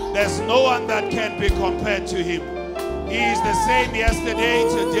Him. There's no one that can be compared to Him. He is the same yesterday,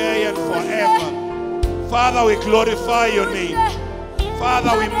 today, and forever. Father, we glorify your name.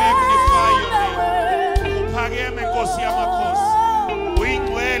 Father, we magnify your name. Uphakeme Nkosi yamakhosi.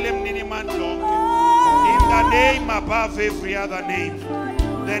 Uyingcwele mnini mandlonke. In the name above every other name.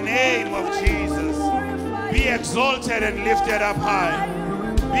 The name of Jesus. Be exalted and lifted up high.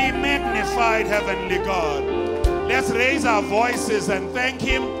 Be magnified, Heavenly God. Let's raise our voices and thank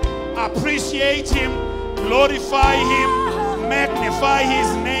Him, appreciate Him, glorify Him, magnify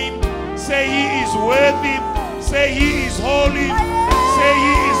His name. Say He is worthy. Say He is holy. Say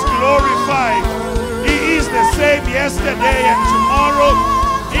He is glorified. He is the same yesterday and tomorrow.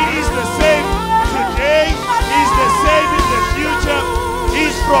 He is the same today. He is the same in the future.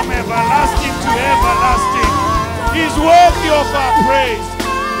 He's from everlasting to everlasting. He's worthy of our praise.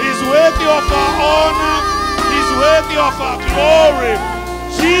 He's worthy of our honor. He's worthy of our glory.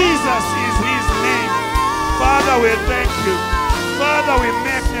 Jesus is His name. Father, we thank you. Father, we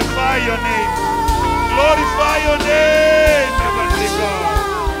magnify your name. Glorify your name, Heavenly God.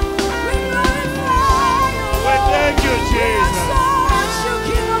 We thank you, Jesus.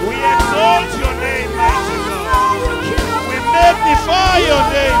 We exalt your name, mighty God. We magnify your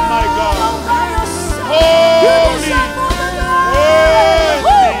name, my God. Holy, worthy.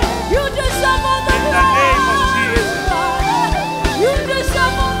 In the name of Jesus.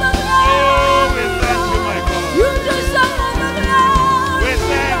 Oh, we thank you, my God. We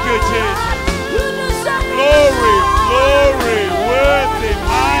thank you, Jesus. You deserve Glory, glory, worthy,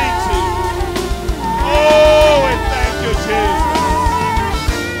 mighty. Oh, we thank you, Jesus.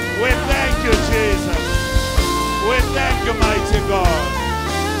 We thank you, Jesus. We thank you, mighty God.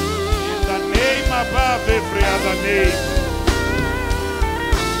 In the name above every other name.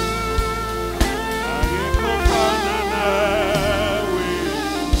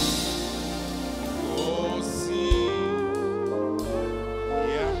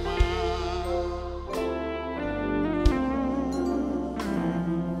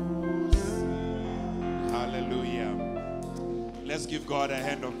 Hallelujah. Let's give God a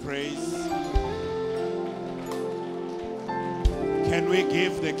hand of praise. Can we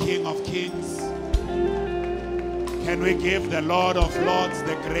give the King of Kings? Can we give the Lord of Lords,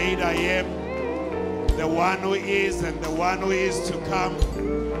 the great I am, the one who is and the one who is to come,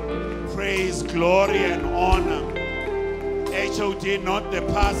 praise, glory, and honor? HOD, not the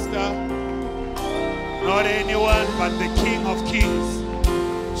pastor, not anyone, but the King of Kings.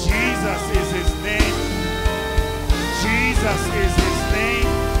 Jesus is his name. Jesus is his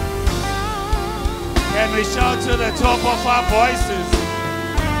name. Can we shout to the top of our voices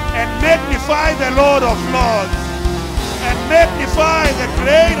and magnify the Lord of Lords and magnify the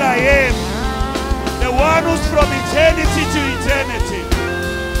great I am, the one who's from eternity to eternity.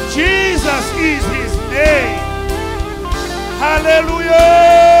 Jesus is his name. Hallelujah.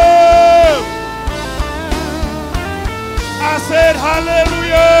 I said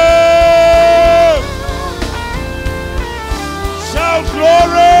hallelujah. Shout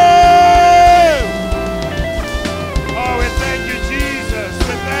glory. Oh, we thank you, Jesus.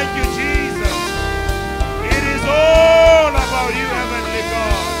 We thank you, Jesus. It is all about you, Heavenly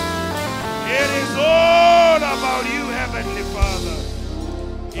God. It is all about you, Heavenly Father.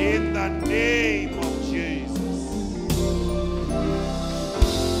 In the name of Jesus.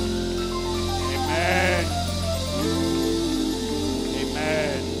 Amen.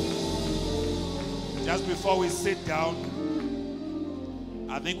 Amen. Just before we sit down,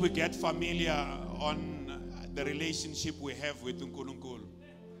 I think we get familiar on the relationship we have with Nkulunkulu.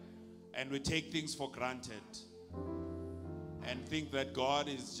 And we take things for granted. And think that God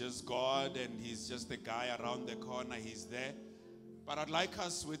is just God and he's just the guy around the corner, he's there. But I'd like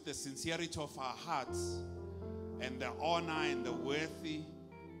us, with the sincerity of our hearts and the honor and the worthy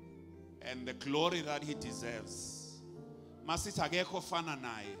and the glory that he deserves.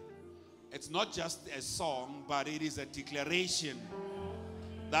 It's not just a song, but it is a declaration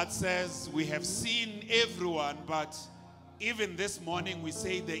that says we have seen everyone, but even this morning we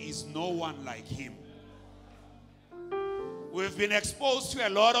say there is no one like him. We've been exposed to a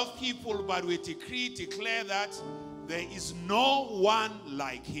lot of people, but we declare that there is no one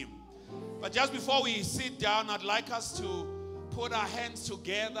like him. But just before we sit down, I'd like us to put our hands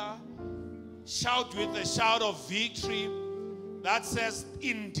together, shout with a shout of victory that says,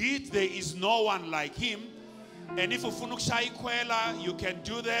 indeed there is no one like him. And if ufuna ukushaya, you can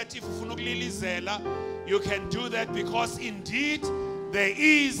do that. If ufuna ukulilizela, you can do that, because indeed there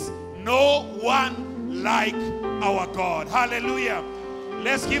is no one like our God. Hallelujah.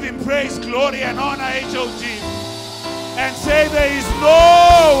 Let's give him praise, glory, and honor, HOG. And say there is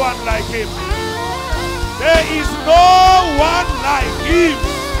no one like him. There is no one like him.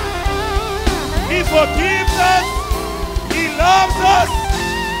 He forgives us. He loves us.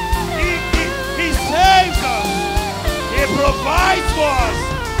 He saves us. He provides for us.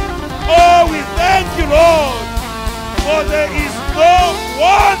 Oh, we thank you, Lord, for there is no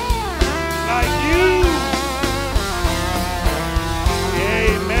one like you.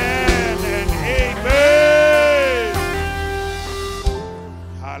 Amen and amen.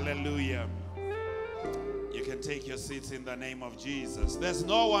 Hallelujah. You can take your seats in the name of Jesus. There's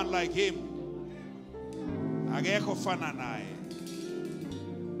no one like him. Akekho fana naye.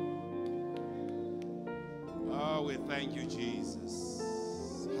 Oh, we thank you, Jesus.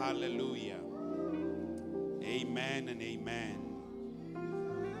 Hallelujah. Amen and amen.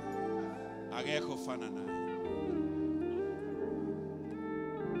 Akekho fana naye.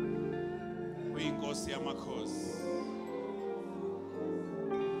 Uyinkosi yamakhosi.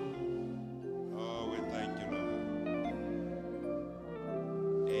 Oh, we thank you, Lord.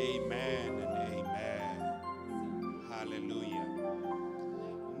 Amen and amen. Hallelujah.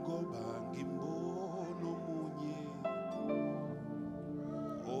 Ngoba ngimbono munye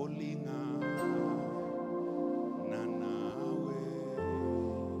olingana nawe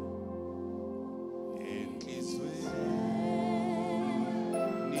enhlizweni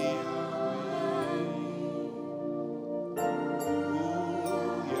yami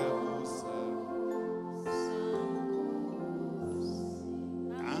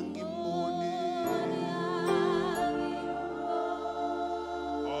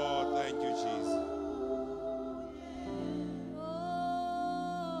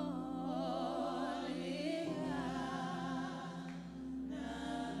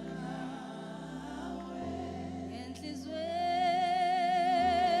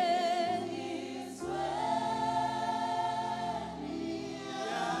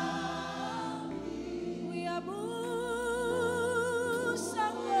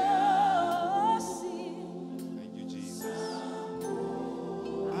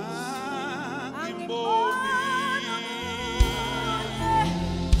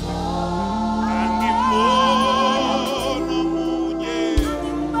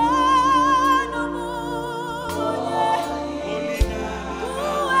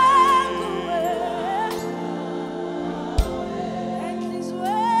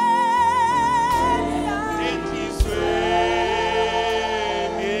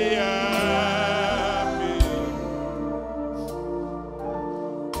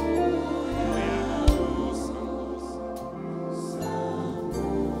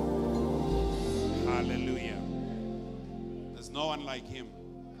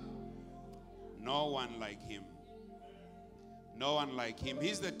No one like him. No one like him.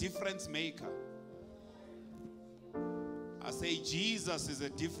 He's the difference maker. I say Jesus is a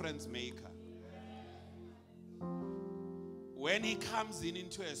difference maker. When he comes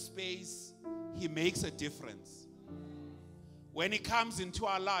into a space, he makes a difference. When he comes into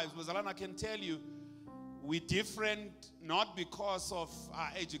our lives, Motloung, I can tell you, we're different not because of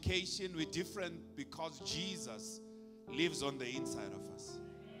our education. We're different because Jesus lives on the inside of us.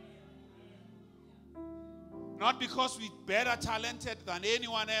 Not because we're better talented than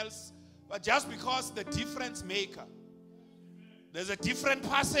anyone else, but just because the difference maker. There's a different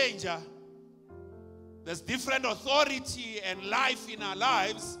passenger. There's different authority and life in our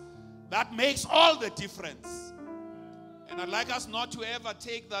lives that makes all the difference. And I'd like us not to ever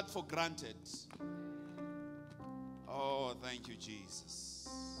take that for granted. Oh, thank you, Jesus.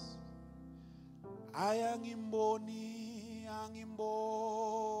 Ayangimboni,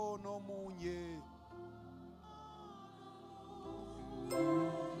 angimbono munye.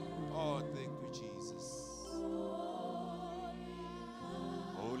 Oh, thank you, Jesus.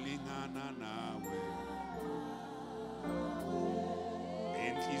 Olingana nawe.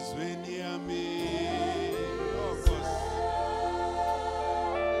 Enhlizweni yami. Oh, Nkosi.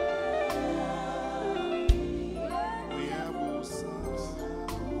 Uyabusa.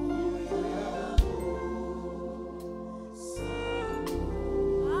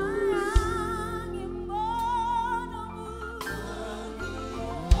 Angimbono munye.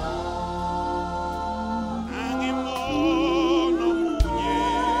 Enhlizweni yami.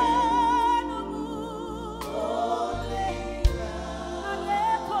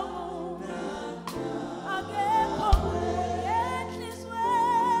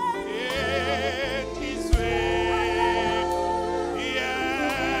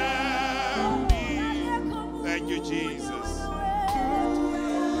 Thank you, Jesus.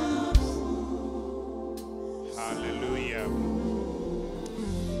 Hallelujah.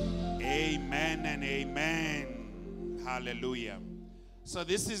 Amen and amen. Hallelujah. So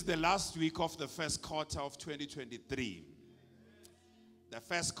this is the last week of the first quarter of 2023. The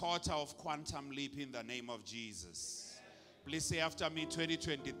first quarter of Quantum Leap in the name of Jesus. Please say after me,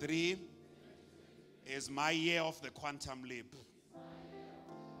 2023 is my year of the Quantum Leap.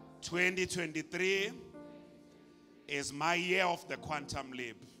 2023 is my year of the Quantum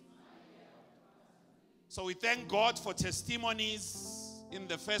Leap. So we thank God for testimonies in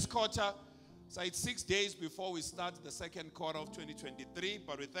the first quarter. So it's 6 days before we start the second quarter of 2023.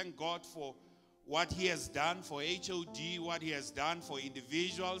 But we thank God for what he has done for HOD, what he has done for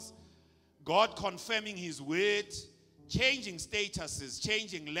individuals. God confirming his word, changing statuses,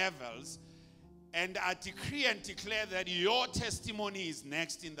 changing levels. And I decree and declare that your testimony is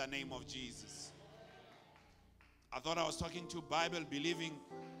next in the name of Jesus. I thought I was talking to Bible-believing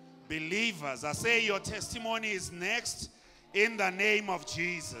believers. I say your testimony is next in the name of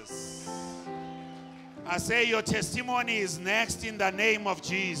Jesus. I say your testimony is next in the name of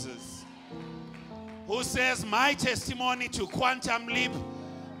Jesus. Who says my testimony to Quantum Leap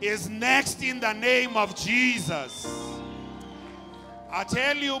is next in the name of Jesus? I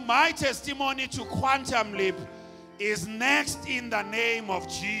tell you, my testimony to Quantum Leap is next in the name of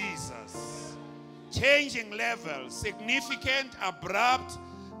Jesus. Changing levels, significant, abrupt,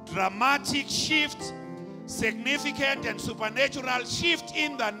 dramatic shift, significant and supernatural shift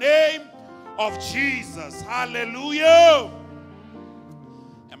in the name of Jesus. Hallelujah.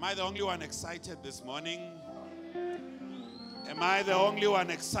 Am I the only one excited this morning? Am I the only one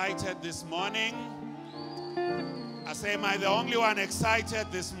excited this morning? I say, am I the only one excited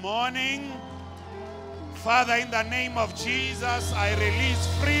this morning? Father, in the name of Jesus, I release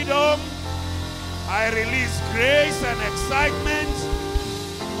freedom. I release grace and excitement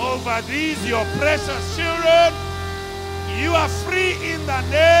over these, your precious children. You are free in the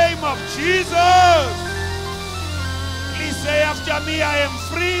name of Jesus. Please say after me, I am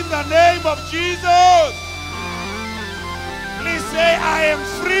free in the name of Jesus. Please say, I am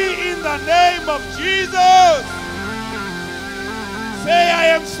free in the name of Jesus. Say, I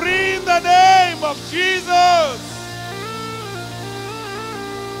am free in the name of Jesus.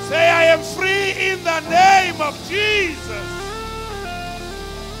 Say, I am free in the name of Jesus.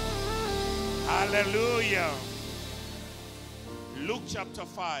 Hallelujah. Luke chapter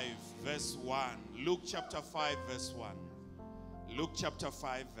 5, verse 1. Luke chapter 5, verse 1. Luke chapter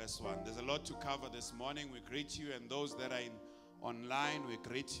 5, verse 1. There's a lot to cover this morning. We greet you, and those that are online, we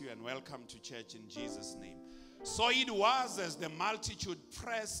greet you and welcome to church in Jesus' name. So it was as the multitude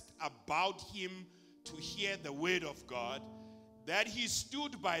pressed about him to hear the word of God, that he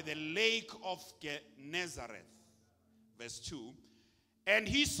stood by the lake of Gennesaret. Verse 2. And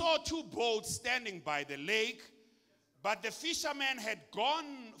he saw two boats standing by the lake, but the fishermen had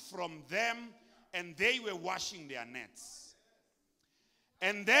gone from them, and they were washing their nets.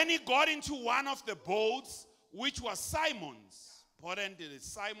 And then he got into one of the boats, which was Simon's. Important, it is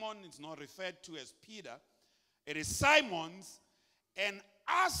Simon. It's not referred to as Peter. It is Simon's. And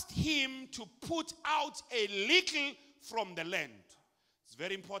asked him to put out a little from the land. It's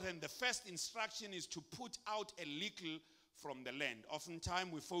very important. The first instruction is to put out a little from the land.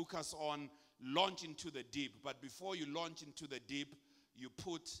 Oftentimes we focus on launch into the deep. But before you launch into the deep, you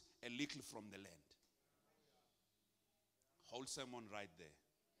put a little from the land. Hold someone right there.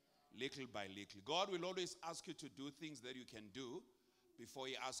 Little by little. God will always ask you to do things that you can do before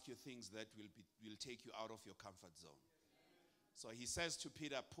he asks you things that will take you out of your comfort zone. So he says to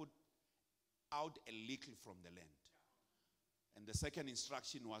Peter, put out a little from the land. And the second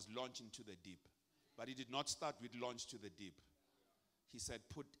instruction was launch into the deep. But he did not start with launch to the deep. He said,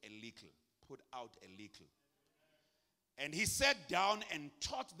 put a little. Put out a little. And he sat down and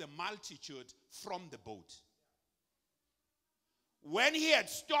taught the multitude from the boat. When he had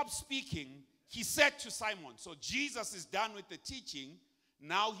stopped speaking, he said to Simon, so Jesus is done with the teaching.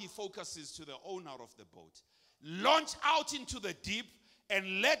 Now he focuses to the owner of the boat. Launch out into the deep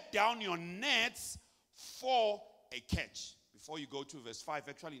and let down your nets for a catch. Before you go to verse 5,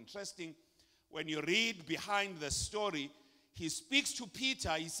 actually interesting, when you read behind the story, he speaks to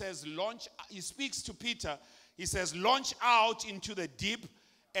Peter, he says, launch out into the deep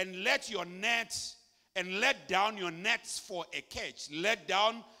and let down your nets for a catch. Let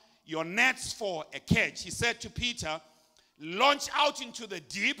down your nets for a catch. He said to Peter, launch out into the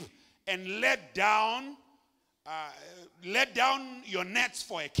deep and let down your nets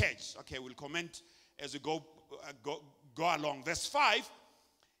for a catch. Okay, we'll comment as we go along. Verse 5,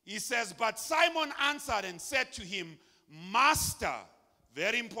 he says, but Simon answered and said to him, Master,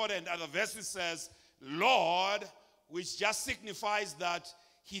 very important. Other verses says, Lord, which just signifies that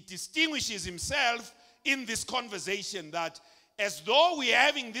he distinguishes himself in this conversation, that as though we are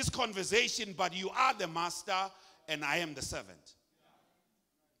having this conversation, but you are the master and I am the servant.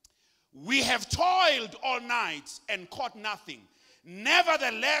 We have toiled all night and caught nothing.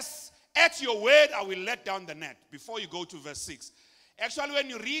 Nevertheless, at your word, I will let down the net. Before you go to verse 6. Actually, when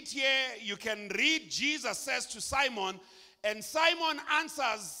you read here, you can read Jesus says to Simon, and Simon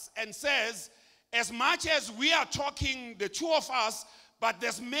answers and says, as much as we are talking, the two of us, but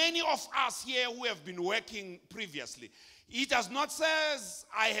there's many of us here who have been working previously. He does not say,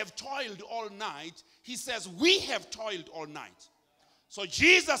 I have toiled all night. He says, we have toiled all night. So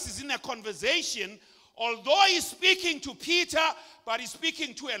Jesus is in a conversation, although he's speaking to Peter, but he's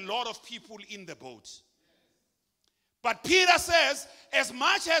speaking to a lot of people in the boat. But Peter says, as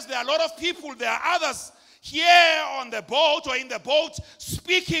much as there are a lot of people, there are others here on the boat or in the boat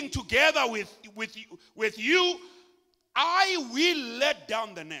speaking together with you, I will let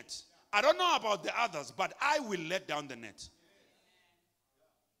down the net. I don't know about the others, but I will let down the net.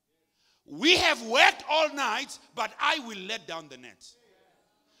 We have worked all night, but I will let down the net.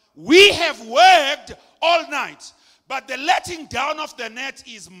 We have worked all night, but the letting down of the net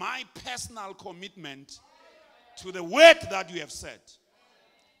is my personal commitment to the word that you have said.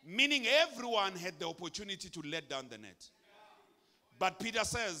 Meaning everyone had the opportunity to let down the net. But Peter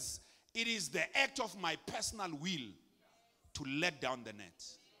says, it is the act of my personal will to let down the net.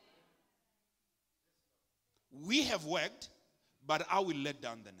 We have worked, but I will let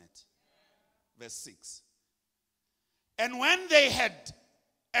down the net. Verse 6. And when they had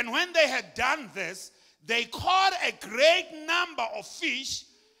done this, they caught a great number of fish,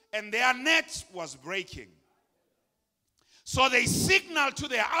 and their net was breaking. So they signaled to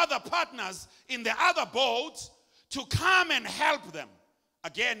their other partners in the other boats to come and help them.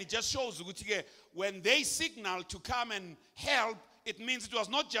 Again, it just shows when they signaled to come and help, it means it was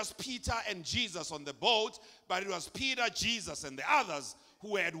not just Peter and Jesus on the boat, but it was Peter, Jesus, and the others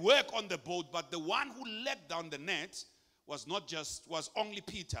who were at work on the boat. But the one who let down the net was only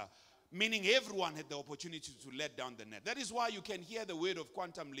Peter, meaning everyone had the opportunity to let down the net. That is why you can hear the word of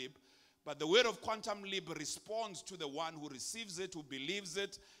quantum leap, but the word of quantum leap responds to the one who receives it, who believes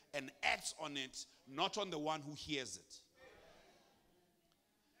it, and acts on it, not on the one who hears it.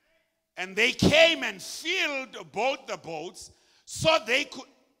 And they came and filled both the boats so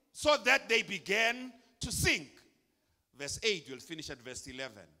that they began to sink. Verse 8, we'll finish at verse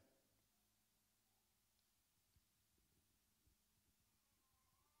 11.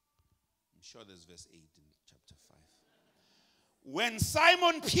 I'm sure there's verse 8 in chapter 5. When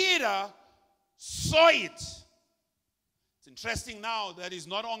Simon Peter saw it, it's interesting now that it's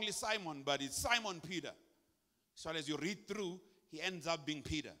not only Simon, but it's Simon Peter. So as you read through, he ends up being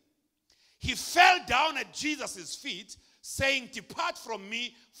Peter. He fell down at Jesus' feet, saying, "Depart from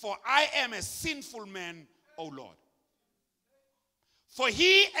me, for I am a sinful man, O Lord." For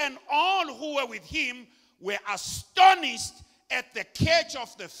he and all who were with him were astonished at the catch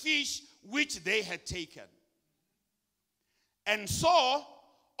of the fish which they had taken. And so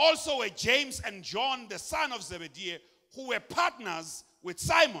also were James and John, the son of Zebedee, who were partners with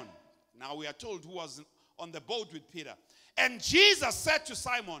Simon. Now we are told who was on the boat with Peter. And Jesus said to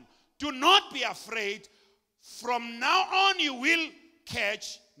Simon, "Do not be afraid. From now on you will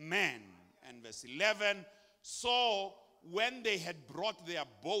catch men." And verse 11, so when they had brought their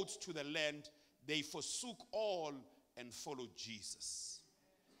boats to the land, they forsook all and followed Jesus.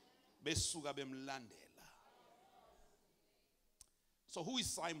 Besuka bemlandela. So who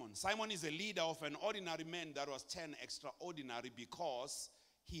is Simon? Simon is a leader of an ordinary man that was turned extraordinary because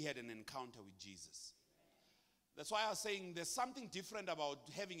he had an encounter with Jesus. That's why I was saying there's something different about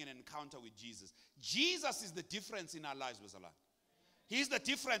having an encounter with Jesus. Jesus is the difference in our lives, Basalan. He's the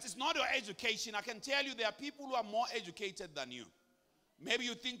difference. It's not your education. I can tell you there are people who are more educated than you. Maybe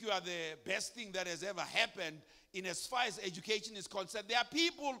you think you are the best thing that has ever happened in as far as education is concerned. There are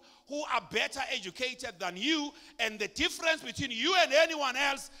people who are better educated than you, and the difference between you and anyone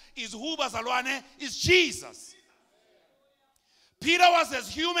else is who, Bazalwane, is Jesus. Peter was as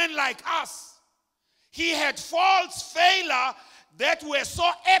human like us. He had faults, failure that were so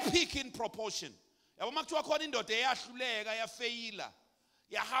epic in proportion.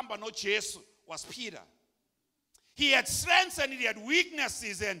 Was Peter. He had strengths and he had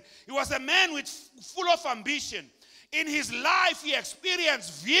weaknesses, and he was a man full of ambition. In his life, he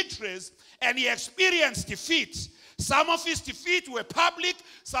experienced victories and he experienced defeat. Some of his defeat were public,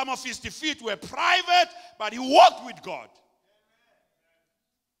 some of his defeat were private, but he walked with God.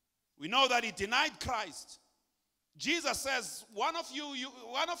 We know that he denied Christ. Jesus says, one of you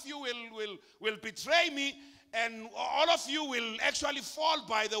will betray me, and all of you will actually fall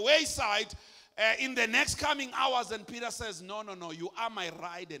by the wayside in the next coming hours. And Peter says, no, you are my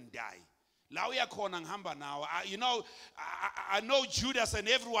ride and die. You know, I know Judas and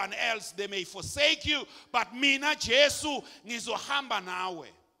everyone else, they may forsake you, but mina Jesu ngizohamba nawe.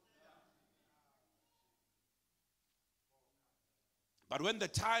 But when the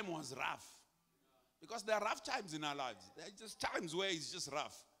time was rough, because there are rough times in our lives, there are just times where it's just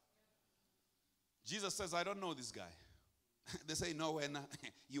rough. Jesus says, I don't know this guy. They say, no, when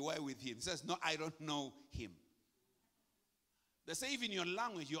you were with him. He says, no, I don't know him. They say, even your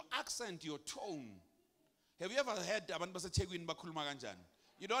language, your accent, your tone. Have you ever heard abantu baseThekwini bakhuluma kanjani?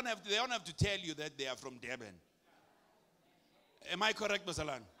 They don't have to tell you that they are from Durban. Am I correct,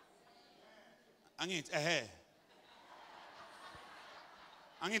 Basalan? Angit,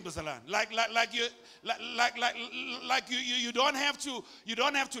 Like you don't have to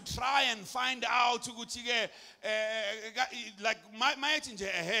try and find out like my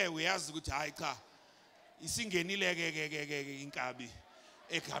nje we has ukuthi hayi cha isingenile ke inkabi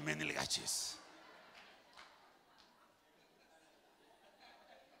egameni lika Jesu.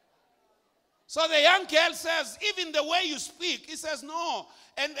 So the young girl says, even the way you speak, he says no.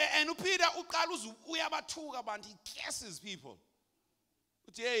 And Peter uqala uyabathuka abantu, he curses people.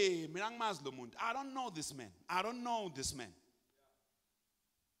 Hey, I don't know this man. I don't know this man.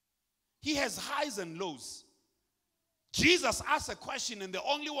 He has highs and lows. Jesus asks a question, and the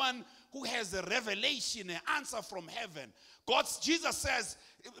only one who has a revelation, an answer from heaven. Jesus says,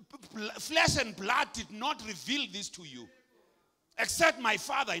 flesh and blood did not reveal this to you, except my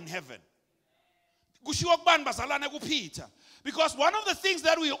Father in heaven. Because one of the things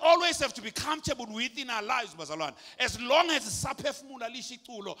that we always have to be comfortable with in our lives, as long as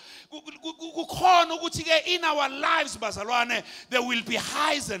in our lives, there will be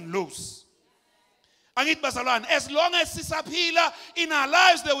highs and lows. As long as sisaphila in our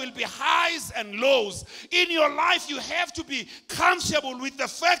lives, there will be highs and lows. In your life, you have to be comfortable with the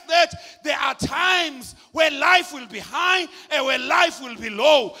fact that there are times where life will be high and where life will be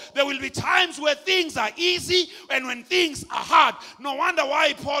low. There will be times where things are easy and when things are hard. No wonder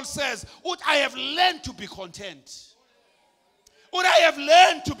why Paul says, I have learned to be content. I have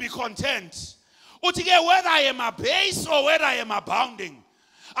learned to be content. Whether I am abased or whether I am abounding.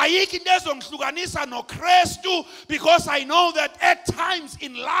 Because I know that at times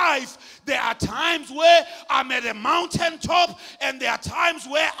in life there are times where I'm at a mountaintop and there are times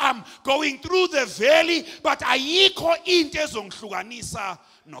where I'm going through the valley, but ayikho into ezongihlukanisa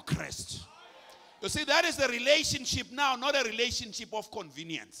no Christ. You see, that is the relationship now, not a relationship of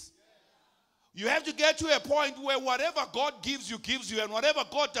convenience. You have to get to a point where whatever God gives you, and whatever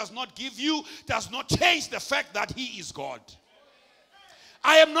God does not give you does not change the fact that He is God.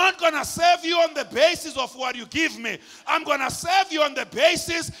 I am not going to serve you on the basis of what you give me. I'm going to serve you on the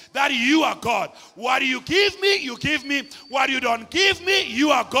basis that you are God. What you give me, you give me. What you don't give me, you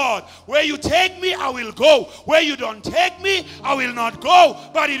are God. Where you take me, I will go. Where you don't take me, I will not go.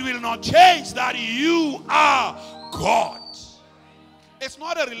 But it will not change that you are God. It's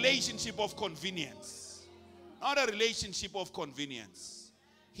not a relationship of convenience. Not a relationship of convenience.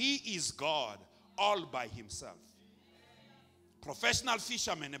 He is God all by himself. Professional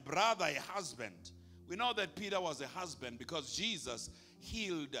fisherman, a brother, a husband. We know that Peter was a husband because Jesus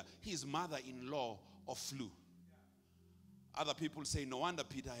healed his mother-in-law of flu. Other people say, no wonder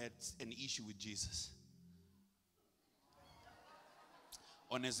Peter had an issue with Jesus.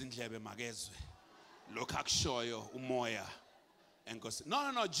 Onezindlebe magezwe. Lokakshoyo umoya.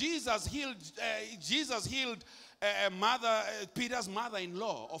 No. Jesus healed Peter's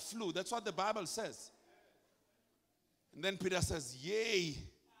mother-in-law of flu. That's what the Bible says. And then Peter says, yay.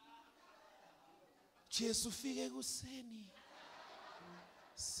 Jesu fike kuseni.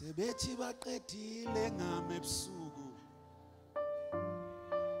 Sebethi baqedile ngame ebusuku.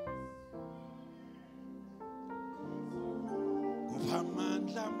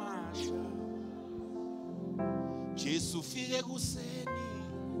 Kuphamandla amasha. Jesu fike kuseni.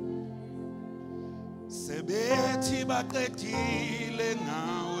 Sebethi baqedile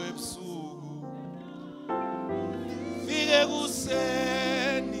ngawe ebusuku. Fike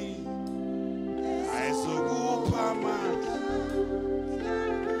kuseni. Ayizokupha amandla.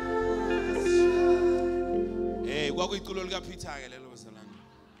 Kwakuyiculo lika Peter ke lelo basalana.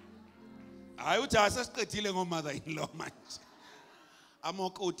 Hayi uthi asesiqedile ngomother-in-law manje.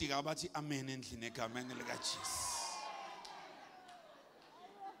 Amokoti ka bathi amen endlini egameni lika Jesus.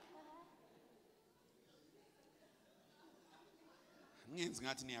 Ngenzi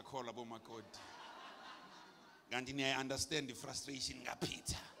ngathi niyakholwa bomakoti. Kanti niya understand the frustration ka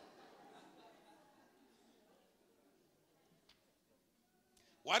Peter.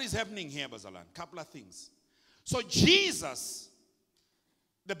 What is happening here, Bazalan? Couple of things. So Jesus,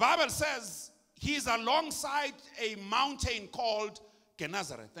 the Bible says, he is alongside a mountain called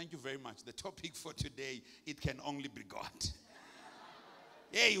Gennesaret. Thank you very much. The topic for today, it can only be God.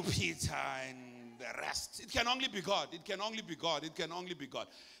 Yeah, you Peter and the rest. It can only be God. It can only be God. It can only be God.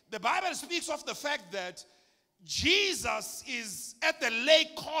 The Bible speaks of the fact that Jesus is at the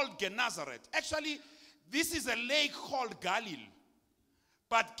lake called Gennesaret. Actually, this is a lake called Galilee.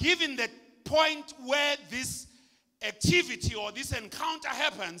 But given the point where this activity or this encounter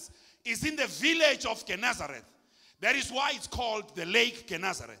happens is in the village of Gennesaret. That is why it's called the Lake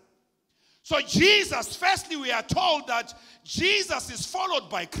Gennesaret. So Jesus, firstly, we are told that Jesus is followed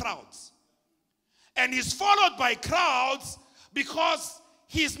by crowds. And he's followed by crowds because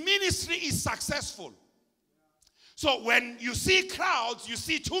his ministry is successful. So when you see crowds, you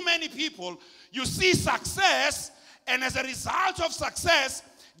see too many people, you see success, and as a result of success,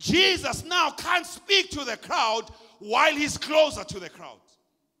 Jesus now can't speak to the crowd while he's closer to the crowd.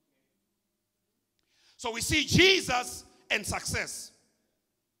 So we see Jesus and success.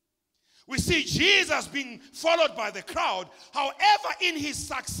 We see Jesus being followed by the crowd. However, in his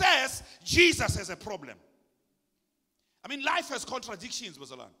success, Jesus has a problem. I mean, life has contradictions,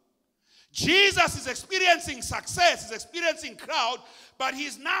 Bazalan. Jesus is experiencing success, he's experiencing crowd, but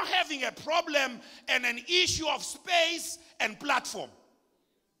he's now having a problem and an issue of space and platform.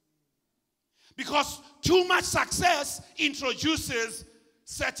 Because too much success introduces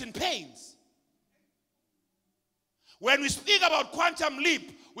certain pains. When we speak about quantum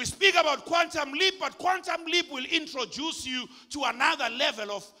leap, we speak about quantum leap, but quantum leap will introduce you to another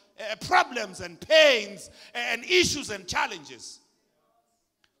level of problems and pains and issues and challenges.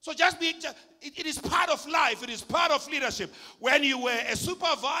 So it is part of life. It is part of leadership. When you were a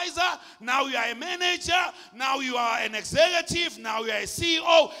supervisor, now you are a manager, now you are an executive, now you are a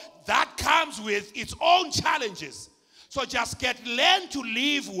CEO. That comes with its own challenges. So just learn to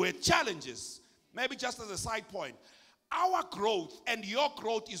live with challenges. Maybe just as a side point, our growth and your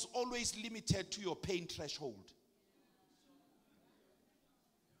growth is always limited to your pain threshold.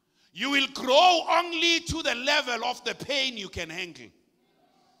 You will grow only to the level of the pain you can handle.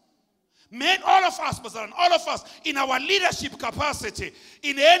 All of us in our leadership capacity,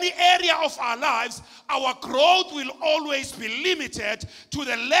 in any area of our lives, our growth will always be limited to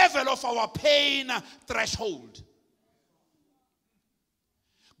the level of our pain threshold.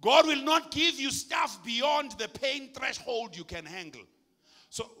 God will not give you stuff beyond the pain threshold you can handle.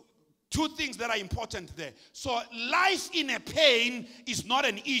 So, two things that are important there. So, life in a pain is not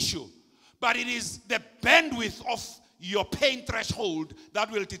an issue, but it is the bandwidth of your pain threshold that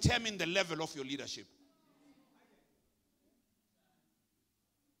will determine the level of your leadership.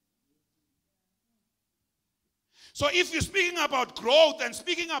 So if you're speaking about growth and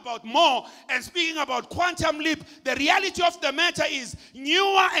speaking about more and speaking about quantum leap, the reality of the matter is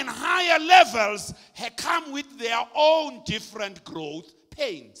newer and higher levels have come with their own different growth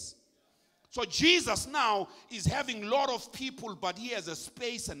pains. So Jesus now is having a lot of people, but he has a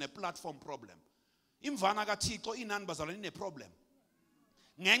space and a platform problem. Imvana kaThixo inani bazalwane ine problem.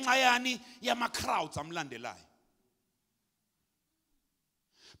 Ngenxa yani yama crowds amlandelayo.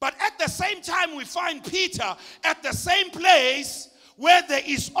 But at the same time, we find Peter at the same place where there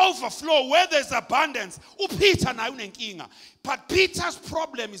is overflow, where there's abundance. Peter na unenkinga. But Peter's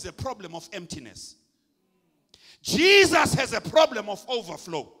problem is a problem of emptiness. Jesus has a problem of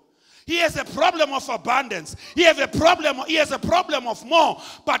overflow. He has a problem of abundance. He has a problem of more.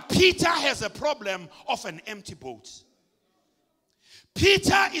 But Peter has a problem of an empty boat.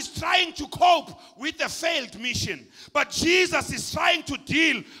 Peter is trying to cope with a failed mission, but Jesus is trying to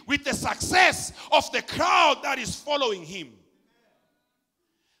deal with the success of the crowd that is following him.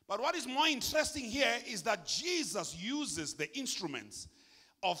 But what is more interesting here is that Jesus uses the instruments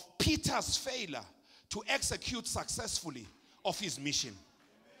of Peter's failure to execute successfully of his mission.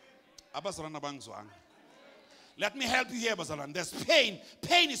 Let me help you here, Bazalan. There's pain.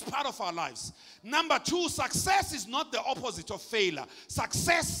 Pain is part of our lives. Number two, success is not the opposite of failure.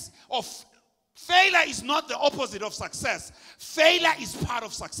 Failure is not the opposite of success. Failure is part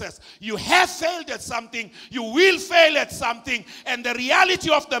of success. You have failed at something. You will fail at something. And the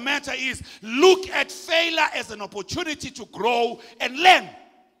reality of the matter is, look at failure as an opportunity to grow and learn.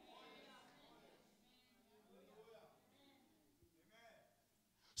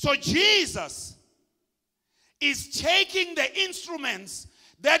 So Jesus is taking the instruments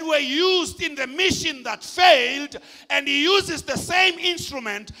that were used in the mission that failed, and he uses the same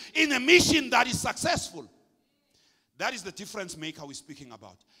instrument in a mission that is successful. That is the difference maker we're speaking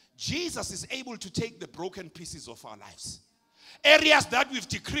about. Jesus is able to take the broken pieces of our lives, areas that we've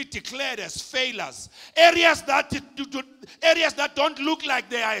declared as failures, areas that don't look like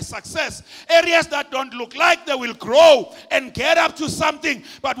they are a success, areas that don't look like they will grow and get up to something.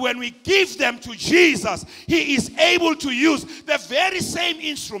 But when we give them to Jesus, he is able to use the very same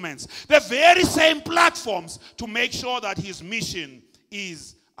instruments, the very same platforms to make sure that his mission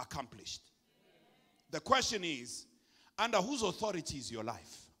is accomplished. The question is, under whose authority is your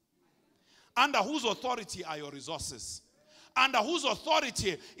life? Under whose authority are your resources? Under whose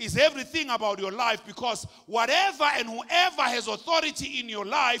authority is everything about your life? Because whatever and whoever has authority in your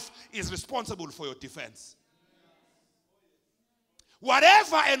life is responsible for your defense.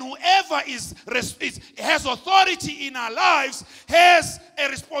 Whatever and whoever has authority in our lives has a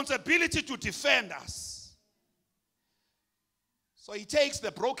responsibility to defend us. So he takes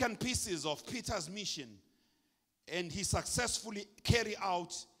the broken pieces of Peter's mission and he successfully carries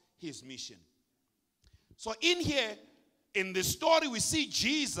out his mission. So in here, in the story, we see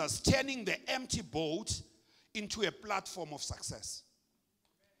Jesus turning the empty boat into a platform of success.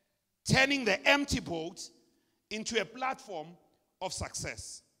 Turning the empty boat into a platform of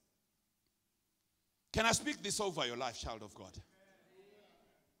success. Can I speak this over your life, child of God?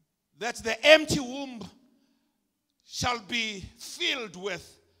 That the empty womb shall be filled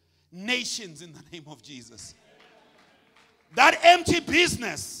with nations in the name of Jesus. That empty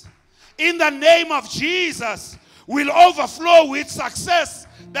business in the name of Jesus will overflow with success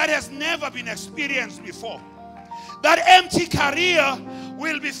that has never been experienced before. That empty career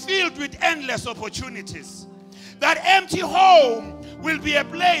will be filled with endless opportunities. That empty home will be a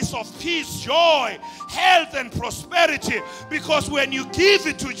place of peace, joy, health, and prosperity. Because when you give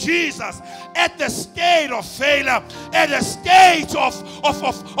it to Jesus at the state of failure, at a state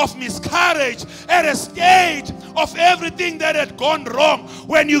of miscarriage, at a state of everything that had gone wrong,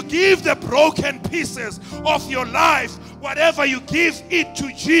 when you give the broken pieces of your life, whatever you give it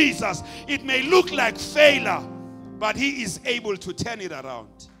to Jesus, it may look like failure, but he is able to turn it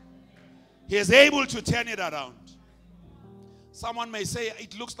around. He is able to turn it around. Someone may say,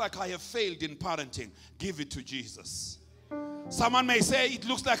 it looks like I have failed in parenting. Give it to Jesus. Someone may say, it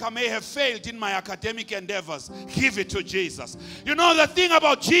looks like I may have failed in my academic endeavors. Give it to Jesus. You know the thing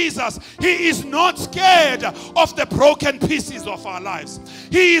about Jesus, he is not scared of the broken pieces of our lives.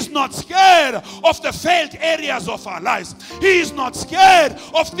 He is not scared of the failed areas of our lives. He is not scared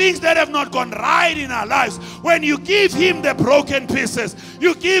of things that have not gone right in our lives. When you give him the broken pieces,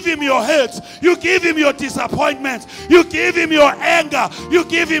 you give him your hurts, you give him your disappointments, you give him your anger, you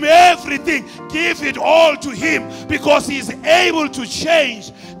give him everything. Give it all to him, because he is able to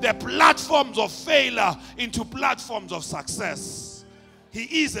change the platforms of failure into platforms of success.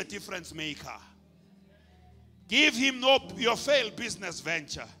 He is a difference maker. Give him your failed business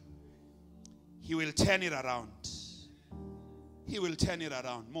venture. He will turn it around. He will turn it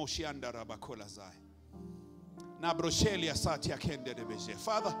around. Moshianda rabakolazai. Nabroshelia satya kende debeje.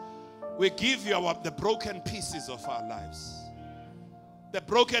 Father, we give you the broken pieces of our lives. The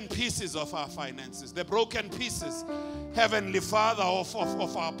broken pieces of our finances, the broken pieces, Heavenly Father, of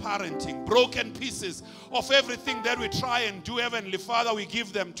our parenting, broken pieces of everything that we try and do, Heavenly Father, we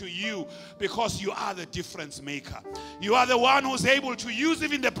give them to you because you are the difference maker. You are the one who's able to use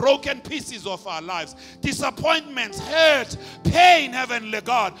even the broken pieces of our lives, disappointments, hurt, pain, Heavenly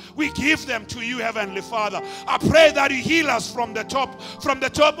God. We give them to you, Heavenly Father. I pray that you heal us from the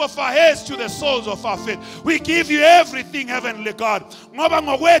top of our heads to the soles of our feet. We give you everything, Heavenly God. We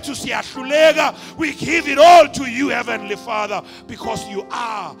give it all to you, Heavenly Father, because you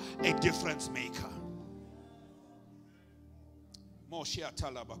are a difference maker.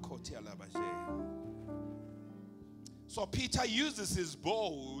 So Peter uses his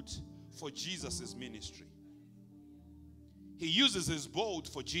boat for Jesus' ministry. He uses his boat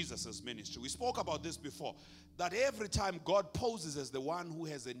for Jesus' ministry. We spoke about this before, that every time God poses as the one who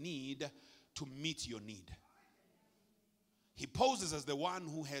has a need to meet your need. He poses as the one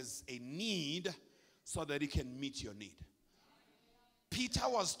who has a need so that he can meet your need. Peter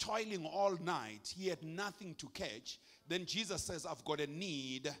was toiling all night. He had nothing to catch. Then Jesus says, I've got a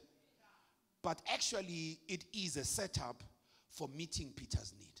need. But actually, it is a setup for meeting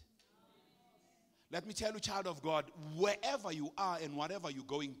Peter's need. Let me tell you, child of God, wherever you are and whatever you're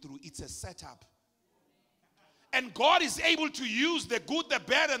going through, it's a setup. And God is able to use the good, the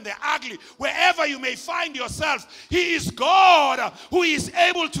bad, and the ugly. Wherever you may find yourself, He is God who is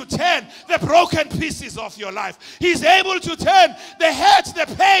able to turn the broken pieces of your life. He is able to turn the hurt, the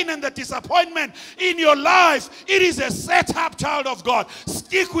pain, and the disappointment in your life. It is a setup, child of God.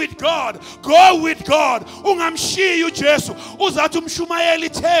 Stick with God. Go with God. Ungamshiyi uJesu. Uzathi uMshumayeli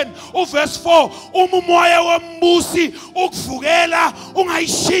 10, verse 4. Umoya wombusi ukuvukela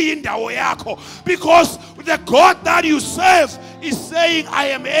ungayishiyi indawo yakho. Because the God that you serve is saying, I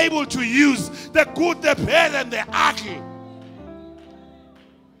am able to use the good, the bad, and the ugly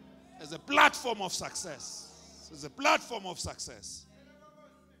as a platform of success. As a platform of success.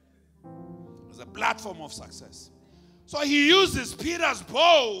 As a platform of success. So he uses Peter's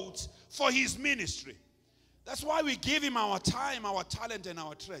boat for his ministry. That's why we give him our time, our talent, and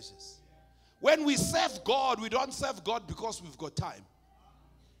our treasures. When we serve God, we don't serve God because we've got time.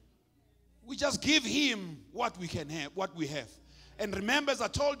 We just give him what we can have, what we have. And remember, as I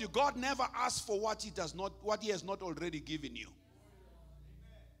told you, God never asks for what he has not already given you.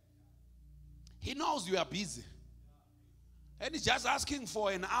 He knows you are busy. And he's just asking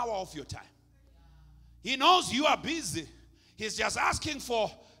for an hour of your time. He knows you are busy. He's just asking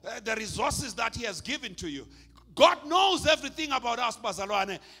for the resources that he has given to you. God knows everything about us,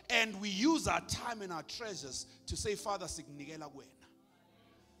 Bazalwane, and we use our time and our treasures to say, Father, signikela kuwena.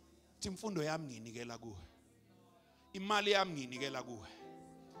 Imfundo yami nginikela kuwe. Imali yami nginikela kuwe.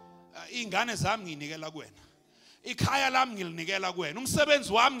 Ingane zami nginikela kuwena. Ikhaya lami ngilinikela kuwena.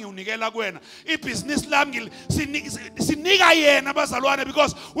 Umsebenzi wami ngiunikela kuwena. Ibusiness lami sinika yena bazalwane,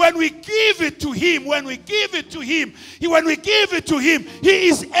 because when we give it to him, he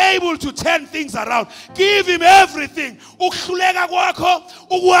is able to turn things around. Give him everything. Ukuhluleka kwakho,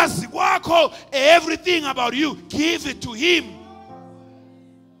 ukwazi kwakho, everything about you, give it to him.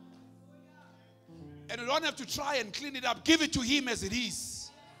 And you don't have to try and clean it up. Give it to him as it is.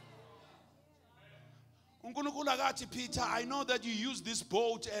 Peter, I know that you used this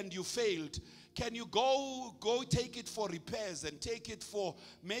boat and you failed. Can you go take it for repairs and take it for,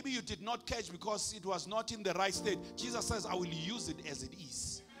 maybe you did not catch because it was not in the right state. Jesus says, I will use it as it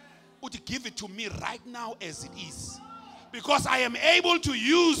is. Would you give it to me right now as it is? Because I am able to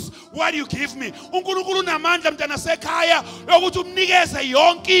use what you give me.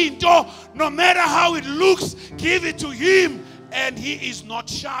 No matter how it looks, give it to him. And he is not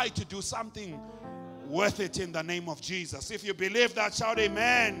shy to do something worth it in the name of Jesus. If you believe that, shout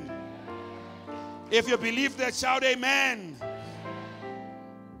amen. If you believe that, shout amen.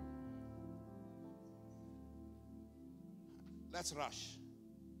 Let's rush.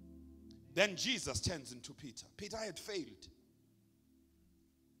 Then Jesus turns into Peter. Peter had failed.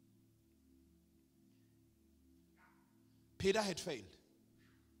 Peter had failed.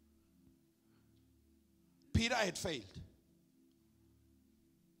 Peter had failed.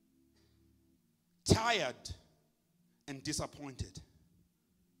 Tired and disappointed.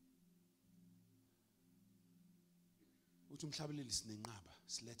 Uthi umhlabeleli sinenqaba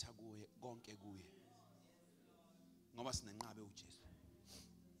siletha kuye konke kuye. Ngoba sinenqaba uJesu.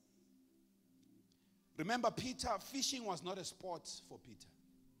 Remember, Peter, fishing was not a sport for Peter.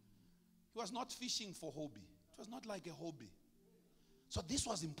 He was not fishing for hobby. It was not like a hobby. So this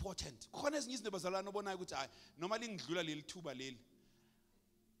was important. Khona ezinye izinto bazalwane obonayo ukuthi hayi noma lingidlula leli thuba leli.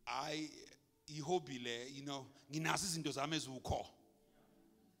 I ihobby le, you know, nginazi izinto zami ezukho.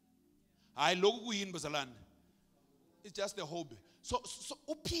 Hayi lokhu kuyini bazalwane? It's just a hobby. So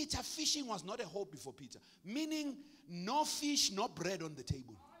Peter, fishing was not a hobby for Peter. Meaning no fish, no bread on the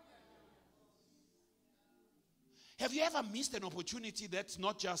table. Have you ever missed an opportunity that's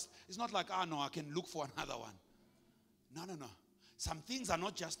not just, it's not like, no, I can look for another one. No. Some things are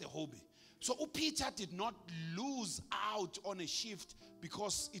not just a hobby. So Peter did not lose out on a shift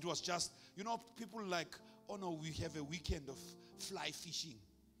because it was just, you know, people like, oh no, we have a weekend of fly fishing.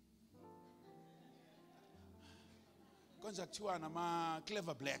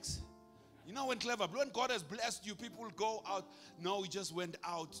 Clever blacks. You know when God has blessed you, people go out. No, we just went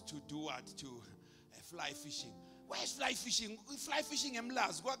out to do what? To fly fishing. Where is fly fishing? Fly fishing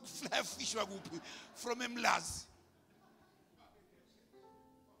emlas. What fly fish from emlas?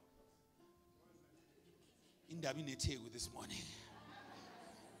 In Dabinetegu this morning.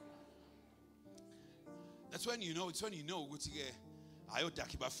 That's when you know. It's when you know.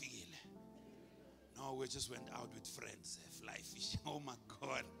 No, we just went out with friends, fly fishing. Oh my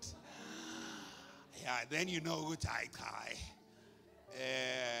God. Yeah, then you know what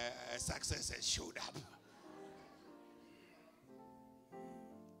success has showed up.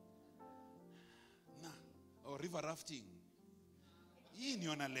 Or river rafting. Hey,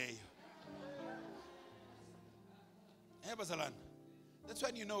 Basalan. That's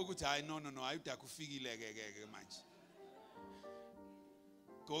when you know good. No. I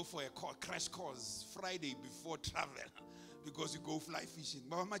go for a crash course Friday before travel because you go fly fishing.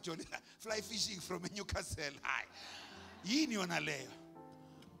 Mama Johnny, fly fishing from Newcastle. Hi.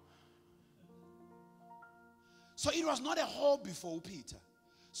 So it was not a hobby for Peter.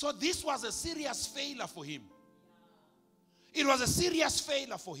 So this was a serious failure for him. It was a serious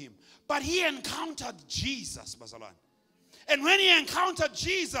failure for him. But he encountered Jesus, Basalan. And when he encountered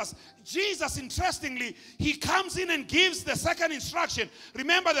Jesus, interestingly, he comes in and gives the second instruction.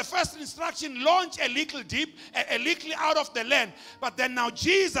 Remember the first instruction, launch a little deep, a little out of the land. But then now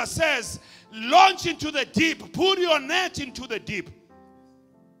Jesus says, launch into the deep, put your net into the deep.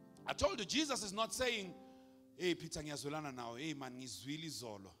 I told you, Jesus is not saying, hey, Peter, ngiyazwelana now. Hey, man, ngizwile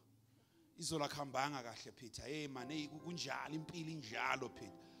izolo. Izolo khambanga kahle, Peter. Hey, man, hey, kunjalo, impilo injalo,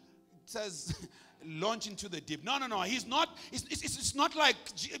 Peter. It says, launch into the deep. No. He's not. It's not like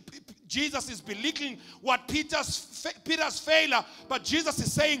Jesus is belittling what Peter's failure, but Jesus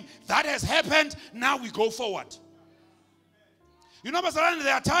is saying that has happened. Now we go forward. You know,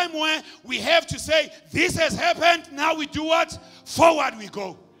 there are times where we have to say, this has happened. Now we do what? Forward we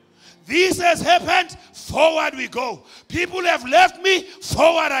go. This has happened, forward we go. People have left me,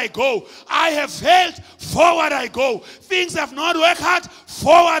 forward I go. I have failed, forward I go. Things have not worked out,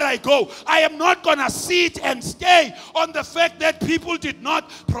 forward I go. I am not going to sit and stay on the fact that people did not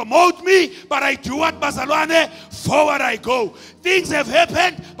promote me, but I do what, Bazalwane? Forward I go. Things have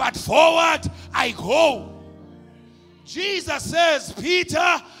happened, but forward I go. Jesus says,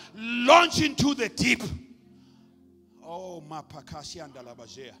 Peter, launch into the deep. Oh, Mapakashi and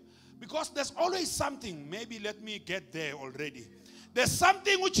Dalabajea. Because there's always something. Maybe let me get there already. There's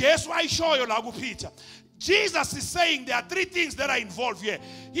something which is why I show you, Lagu Peter. Jesus is saying there are three things that are involved here.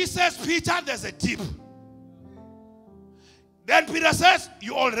 He says, Peter, there's a deep. Then Peter says,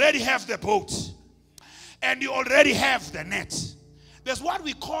 you already have the boat. And you already have the net. There's what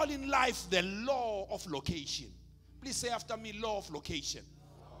we call in life the law of location. Please say after me, law of location.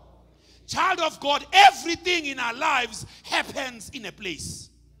 Child of God, everything in our lives happens in a place.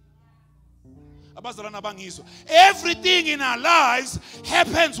 Everything in our lives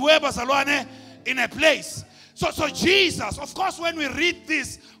happens where, Basalwane? In a place. So Jesus, of course, when we read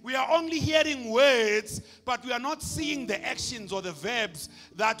this, we are only hearing words, but we are not seeing the actions or the verbs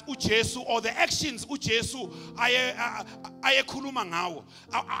that Ujesu, or the actions Ujesu ayekhuluma ngawo.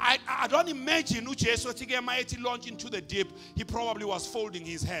 I don't imagine Ujesu ati launch into the deep. He probably was folding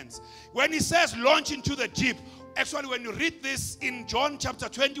his hands. When he says launch into the deep, actually, when you read this in John chapter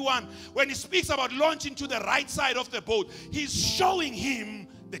 21, when he speaks about launching to the right side of the boat, he's showing him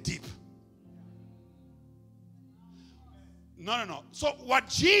the deep. No. So what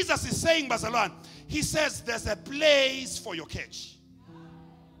Jesus is saying, Basalan, he says there's a place for your catch.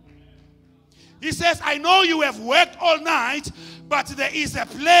 He says, I know you have worked all night, but there is a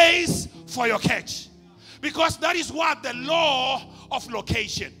place for your catch. Because that is what the law of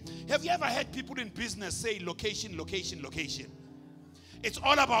location. Have you ever heard people in business say location, location, location? It's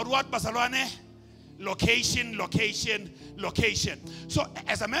all about what, Basalwane? Location, location, location. So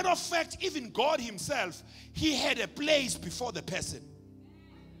as a matter of fact, even God himself, he had a place before the person.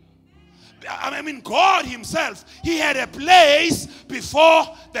 I mean, God himself, he had a place before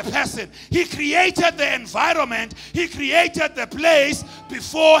the person. He created the environment. He created the place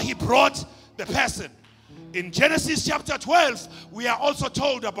before he brought the person. In Genesis chapter 12, we are also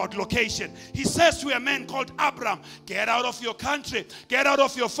told about location. He says to a man called Abram, get out of your country, get out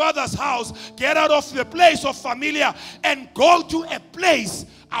of your father's house, get out of the place of familiar, and go to a place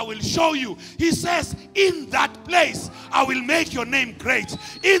I will show you. He says, in that place, I will make your name great.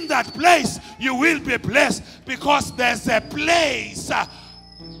 In that place, you will be blessed, because there's a place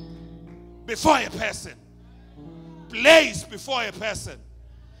before a person. Place before a person.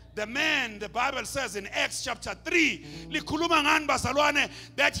 The man, the Bible says in Acts chapter 3,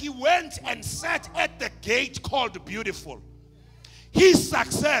 that he went and sat at the gate called Beautiful. His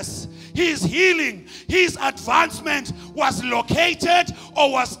success, his healing, his advancement was located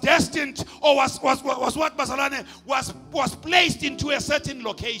or was destined or was placed into a certain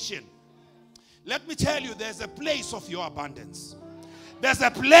location. Let me tell you, there's a place of your abundance. There's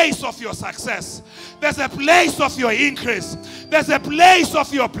a place of your success. There's a place of your increase. There's a place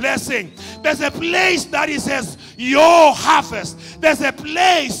of your blessing. There's a place that is as your harvest. There's a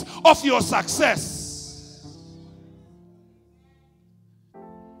place of your success.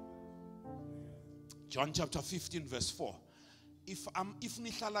 John chapter 15 verse 4. If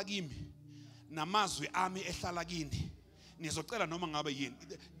nihlala kimi namazwi ami ehlala kini nizocela noma ngabe yini.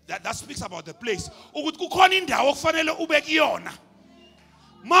 That speaks about the place. Ukuthi kukhona indawo okufanele ube kuyona.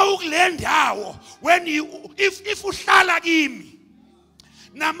 When you if uhlala kimi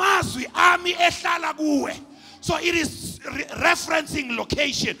namazwi ami ehlala kuwe, so it is referencing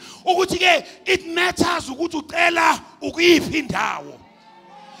location. Ukuthi ke it matters ukuthi ucela ukuyiphi indawo.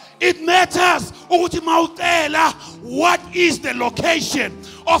 It matters ukuthi mawucela what is the location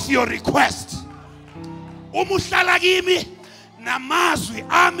of your request. Uma uhlala kimi namazwi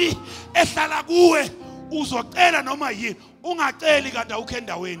ami ehlala kuwe uzocela noma yini. Ungaceli kanti awukho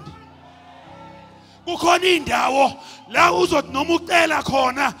endaweni. Kukhona indawo la uzothi noma ucela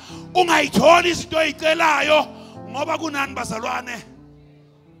khona ungayitholi izinto oyicelayo ngoba kunani bazalwane?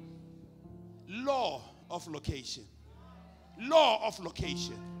 Law of location. Law of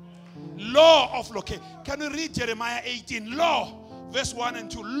location. Law of location. Can we read Jeremiah 18? Law, verse 1 and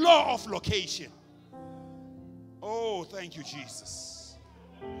 2. Law of location. Oh, thank you, Jesus.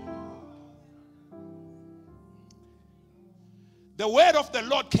 The word of the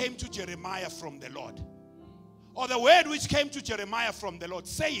Lord came to Jeremiah from the Lord. Or the word which came to Jeremiah from the Lord,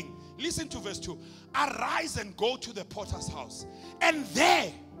 saying, listen to verse 2. Arise and go to the potter's house. And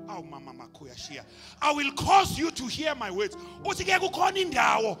there, I will cause you to hear my words. But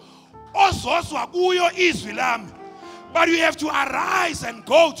you have to arise and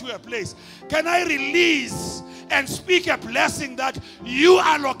go to a place. Can I release and speak a blessing that you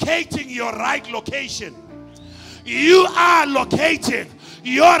are locating your right location? You are locating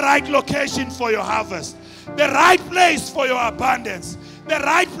your right location for your harvest. The right place for your abundance. The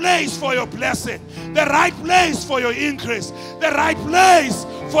right place for your blessing. The right place for your increase. The right place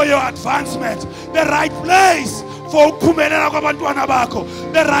for your advancement. The right place for ukuphumelela kwabantwana bakho.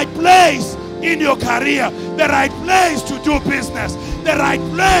 The right place in your career. The right place to do business. The right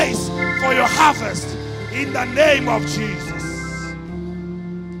place for your harvest. In the name of Jesus.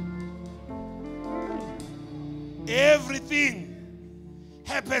 Everything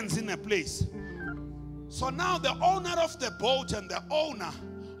happens in a place. So now the owner of the boat and the owner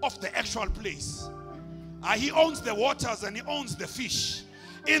of the actual place, he owns the waters and he owns the fish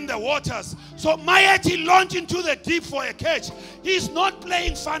in the waters. So Mayeti launched into the deep for a catch. He's not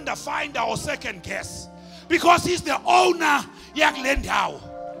playing finder or second guess, because he's the owner. Yaglendao.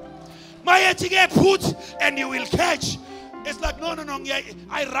 Mayeti get put and you will catch. It's like no,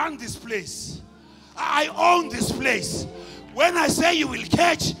 I run this place. I own this place. When I say you will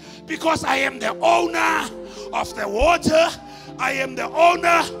catch, because I am the owner of the water, I am the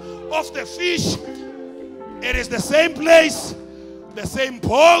owner of the fish. It is the same place, the same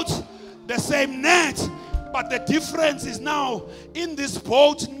boat, the same net. But the difference is now in this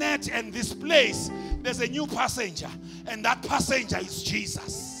boat, net, and this place, there's a new passenger. And that passenger is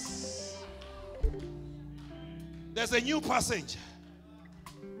Jesus. There's a new passenger.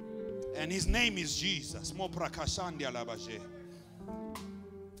 And his name is Jesus.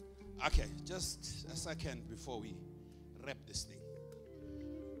 Okay, just a second before we wrap this thing.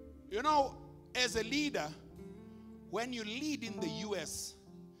 You know, as a leader, when you lead in the US,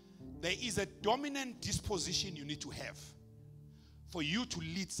 there is a dominant disposition you need to have for you to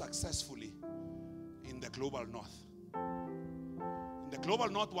lead successfully in the global north. In the global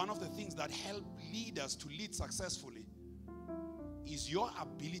north, one of the things that help leaders to lead successfully is your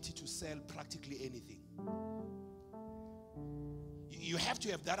ability to sell practically anything. You have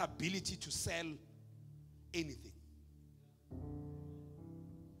to have that ability to sell anything.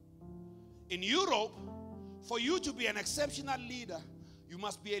 In Europe, for you to be an exceptional leader, you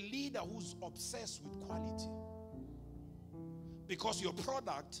must be a leader who's obsessed with quality. Because your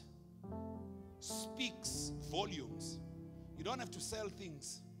product speaks volumes. You don't have to sell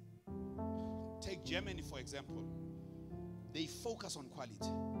things. Take Germany, for example. They focus on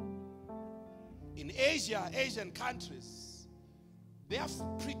quality. In Asia, Asian countries, their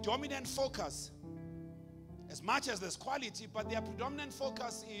predominant focus, as much as there's quality, but their predominant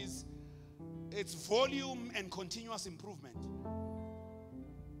focus is its volume and continuous improvement.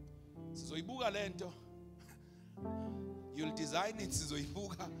 Sizoyibuka lento. You'll design it,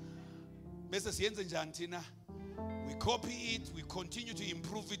 sizoyibuka. Bese siyenze njani thina? We copy it, we continue to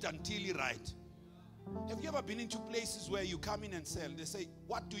improve it until it's right. Have you ever been into places where you come in and sell? They say,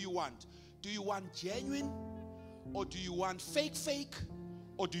 what do you want? Do you want genuine? Or do you want fake?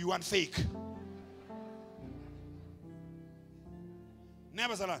 Or do you want fake?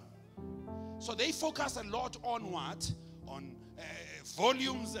 Never Salan. So they focus a lot on what? On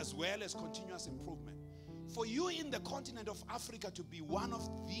volumes as well as continuous improvement. For you in the continent of Africa to be one of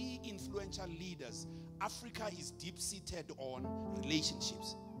the influential leaders, Africa is deep-seated on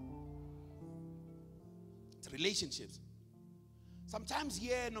relationships. It's relationships. Sometimes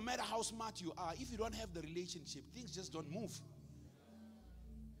here, no matter how smart you are, if you don't have the relationship, things just don't move.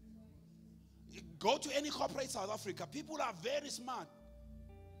 Go to any corporate South Africa, people are very smart.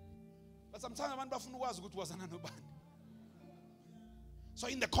 But sometimes abantu bafuna ukwazi ukuthi wazana nobani. So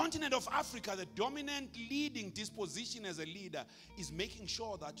in the continent of Africa, the dominant leading disposition as a leader is making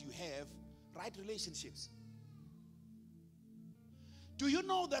sure that you have right relationships. Do you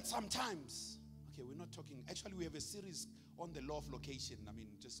know that sometimes, okay, we're not talking, actually we have a series on the law of location. I mean,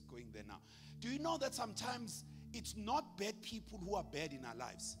 just going there now. Do you know that sometimes it's not bad people who are bad in our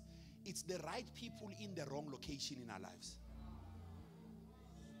lives? It's the right people in the wrong location in our lives.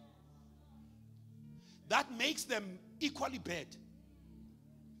 That makes them equally bad.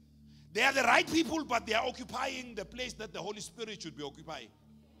 They are the right people, but they are occupying the place that the Holy Spirit should be occupying.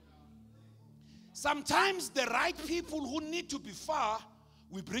 Sometimes the right people who need to be far,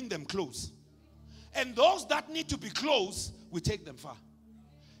 we bring them close. And those that need to be close, we take them far.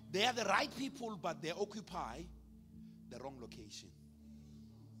 They are the right people, but they occupy the wrong location.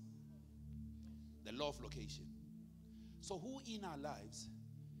 The law of location. So who in our lives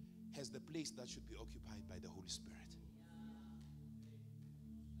has the place that should be occupied by the Holy Spirit?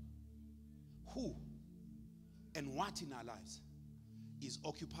 Who and what in our lives is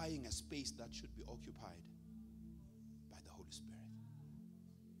occupying a space that should be occupied by the Holy Spirit?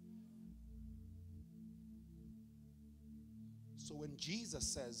 So when Jesus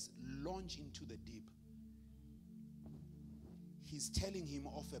says, launch into the deep, he's telling him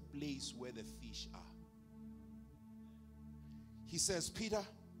of a place where the fish are. He says, Peter,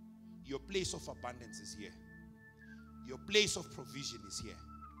 your place of abundance is here. Your place of provision is here.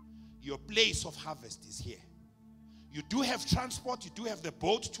 Your place of harvest is here. You do have transport. You do have the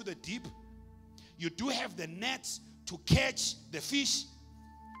boat to the deep. You do have the nets to catch the fish.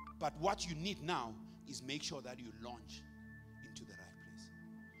 But what you need now is make sure that you launch into the right place.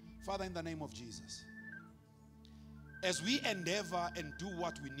 Father, in the name of Jesus, as we endeavor and do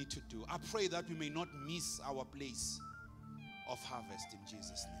what we need to do, I pray that we may not miss our place of harvest in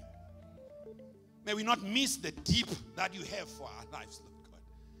Jesus' name. May we not miss the deep that you have for our lives, Lord God.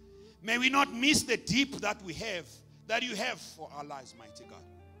 May we not miss the deep that we have, that you have for our lives, mighty God.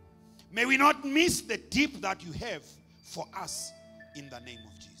 May we not miss the deep that you have for us in the name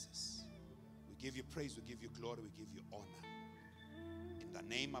of Jesus. We give you praise, we give you glory, we give you honor. In the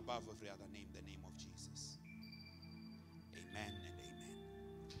name above every other name, the name of Jesus. Amen and amen.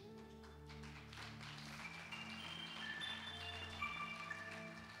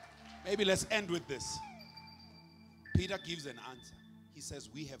 Maybe let's end with this. Peter gives an answer. He says,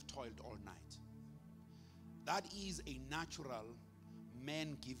 we have toiled all night. That is a natural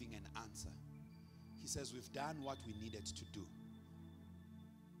man giving an answer. He says, we've done what we needed to do.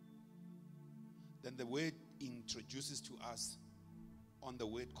 Then the word introduces to us on the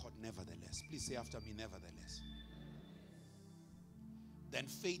word called nevertheless. Please say after me, nevertheless. Then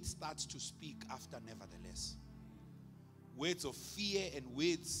faith starts to speak after nevertheless. Words of fear and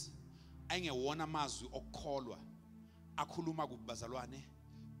words angewona mazwi okholwa akhuluma kubazalwane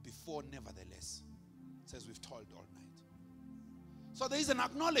before nevertheless. It says we've toiled all night. So there is an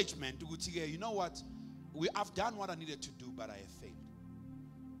acknowledgement to you know what? I've done what I needed to do, but I have failed.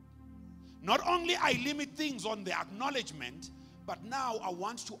 Not only I limit things on the acknowledgement, But now I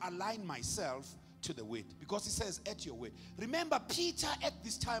want to align myself to the word. Because he says, at your word. Remember, Peter at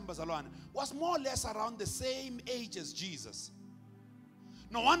this time, Bazalwane, was more or less around the same age as Jesus.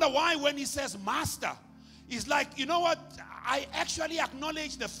 No wonder why when he says, Master, he's like, you know what? I actually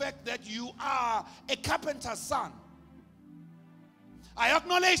acknowledge the fact that you are a carpenter's son. I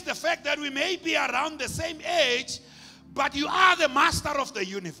acknowledge the fact that we may be around the same age, but you are the master of the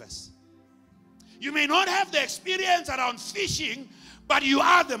universe. You may not have the experience around fishing, but you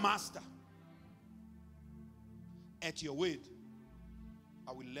are the master. At your word,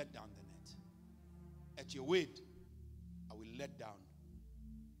 I will let down the net. At your word, I will let down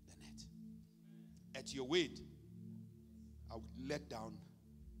the net. At your word, I will let down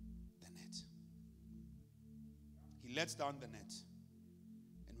the net. He lets down the net.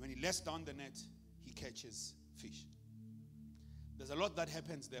 And when he lets down the net, he catches fish. There's a lot that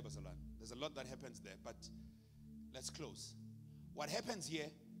happens there, Basalan. There's a lot that happens there, but let's close. What happens here,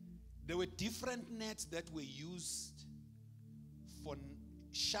 there were different nets that were used for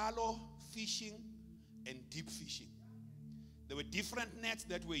shallow fishing and deep fishing. There were different nets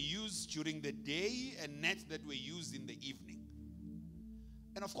that were used during the day and nets that were used in the evening.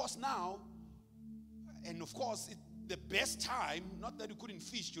 And of course now, the best time, not that you couldn't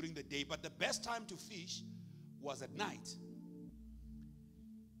fish during the day, but the best time to fish was at night.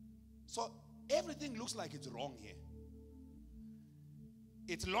 So everything looks like it's wrong here.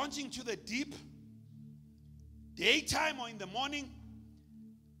 It's launching to the deep, daytime or in the morning,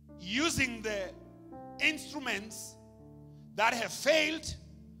 using the instruments that have failed,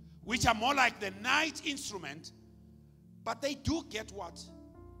 which are more like the night instrument, but they do get what?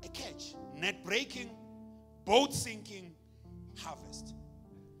 A catch. Net breaking, boat sinking, harvest.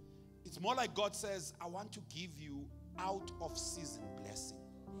 It's more like God says, I want to give you out of season blessing.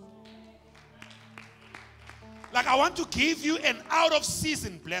 Like I want to give you an out of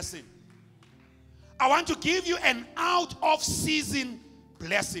season blessing. I want to give you an out of season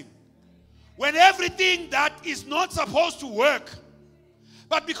blessing. When everything that is not supposed to work,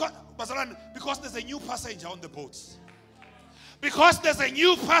 but because there's a new passenger on the boat. Because there's a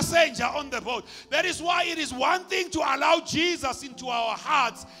new passenger on the boat. That is why it is one thing to allow Jesus into our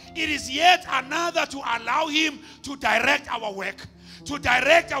hearts. It is yet another to allow him to direct our work, to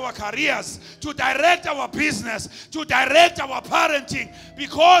direct our careers, to direct our business, to direct our parenting,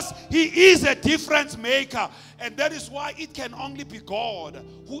 because he is a difference maker. And that is why it can only be God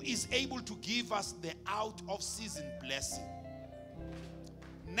who is able to give us the out of season blessing.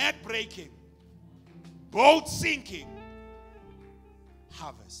 Net breaking, boat sinking,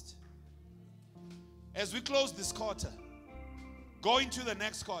 harvest. As we close this quarter, going to the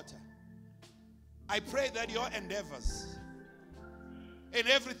next quarter, I pray that your endeavors in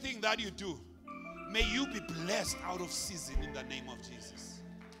everything that you do, may you be blessed out of season in the name of Jesus.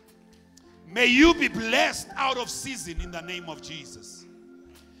 May you be blessed out of season in the name of Jesus.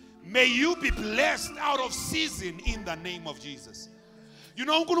 May you be blessed out of season in the name of Jesus. You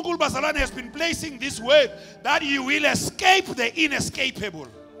know, Nkulunkulu Bazalwane has been placing this word that you will escape the inescapable.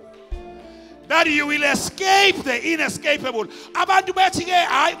 That you will escape the inescapable. Abantu bethi ke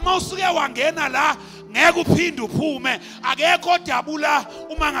hayi mawusuke wangena la ngeke uphinde uphume akekho dabula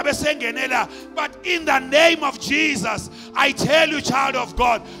uma ngabe sengenela. But in the name of Jesus, I tell you, child of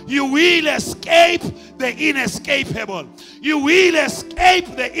God, you will escape the inescapable. You will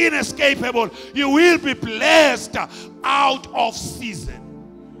escape the inescapable. You will be blessed out of season.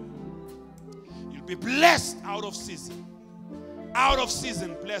 You'll be blessed out of season. Out of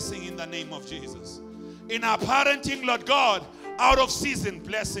season blessing in the name of Jesus. In our parenting, Lord God, out of season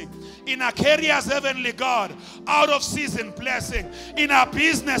blessing. In our careers, Heavenly God, out of season blessing. In our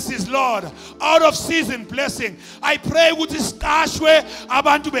businesses, Lord, out of season blessing. I pray ukuthi siqashwe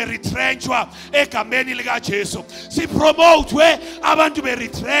abantu beretrenchwa egameni lika Jesu. Sipromote abantu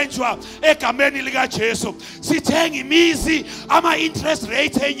beretrenchwa egameni lika Jesu. Sithenga imizi ama interest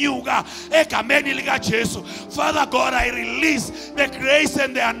rate enyuka egameni lika Jesu. Father God, I release the grace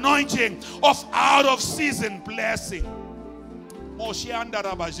and the anointing of out of season blessing. Out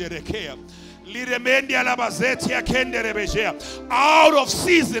of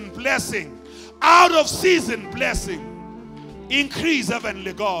season blessing. Out of season blessing. Increase,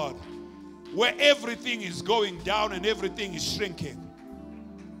 Heavenly God, where everything is going down and everything is shrinking.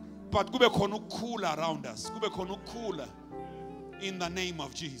 But kube khona ukukhula around us. Kube khona ukukhula in the name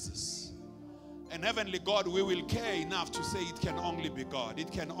of Jesus. And Heavenly God, we will care enough to say it can only be God.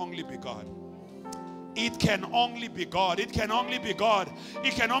 It can only be God. It can only be God. It can only be God.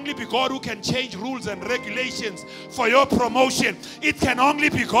 It can only be God who can change rules and regulations for your promotion. It can only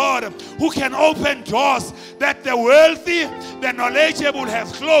be God who can open doors that the wealthy, the knowledgeable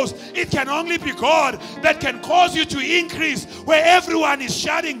have closed. It can only be God that can cause you to increase where everyone is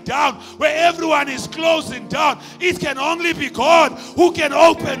shutting down, where everyone is closing down. It can only be God who can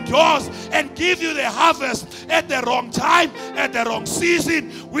open doors and give you the harvest at the wrong time, at the wrong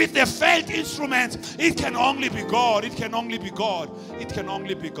season, with the failed instruments. It can only be God. It can only be God. It can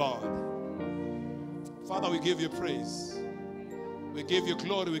only be God. Father, we give you praise. We give you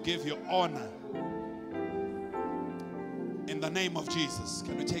glory. We give you honor. In the name of Jesus.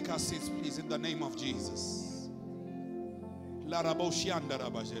 Can we take our seats, please? In the name of Jesus. I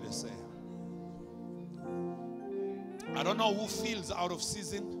don't know who feels out of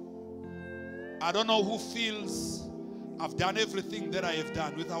season. I don't know who feels I've done everything that I have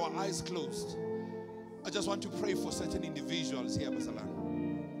done with our eyes closed. I just want to pray for certain individuals here, Basalan,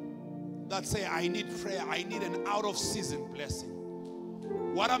 that say, I need prayer. I need an out of season blessing.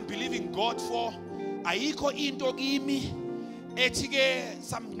 What I'm believing God for, ayikho into kimi ethi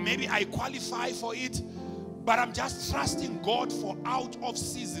maybe I qualify for it, but I'm just trusting God for out of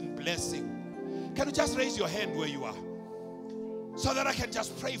season blessing. Can you just raise your hand where you are, so that I can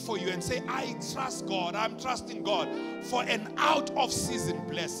just pray for you and say, I trust God. I'm trusting God for an out of season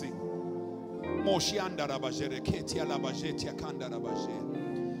blessing.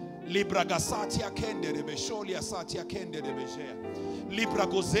 Libra gasatia kende rebesholia satia kende rebejea. Libra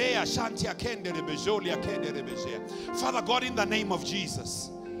gozea shantia kende rebejolia kende rebejea. Father God, in the name of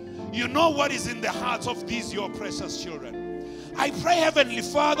Jesus, you know what is in the hearts of these your precious children. I pray, Heavenly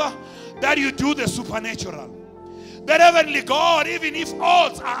Father, that you do the supernatural. That, Heavenly God, even if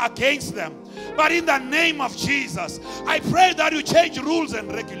odds are against them, but in the name of Jesus, I pray that you change rules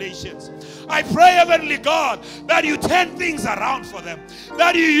and regulations. I pray, Heavenly God, that you turn things around for them.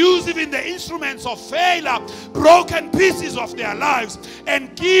 That you use even the instruments of failure, broken pieces of their lives,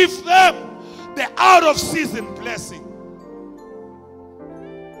 and give them the out of season blessing.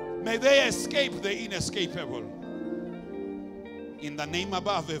 May they escape the inescapable. In the name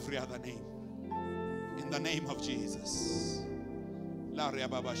above every other name. In the name of Jesus.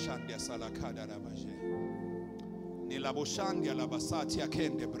 Nilaboshandia labasatia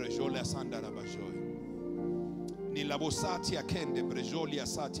kende brejolia sanda rabajoy. Nilabosatia kende brejolia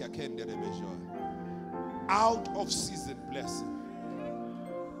satia kende rebejoy. Out of season blessing.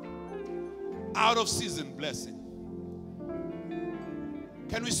 Out of season blessing.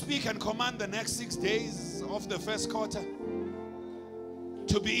 Can we speak and command the next 6 days of the first quarter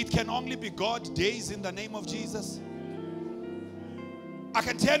to be, it can only be God days in the name of Jesus? I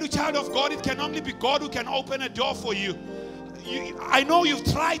can tell you, child of God, it can only be God who can open a door for you. I know you've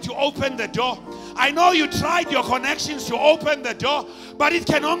tried to open the door. I know you tried your connections to open the door, but it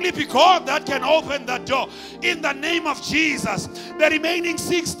can only be God that can open that door. In the name of Jesus, the remaining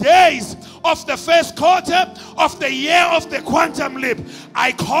 6 days of the first quarter of the year of the quantum leap,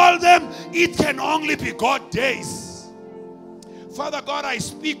 I call them, it can only be God days. Father God, I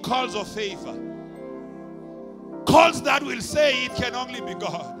speak calls of favor. Calls that will say it can only be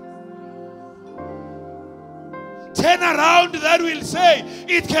God. Turn around that will say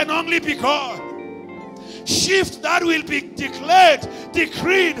it can only be God. Shift that will be declared,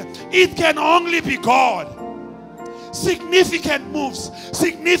 decreed, it can only be God. Significant moves,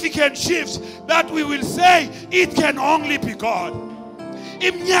 significant shifts that we will say it can only be God.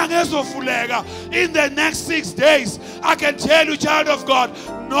 In the next 6 days, I can tell you, child of God,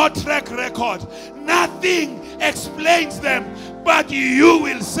 no track record, nothing explains them, but you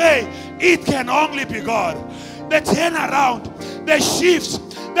will say it can only be God. The turnaround, the shifts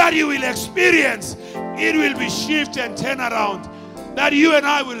that you will experience, it will be shift and turnaround that you and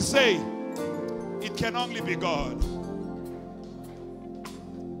I will say it can only be God.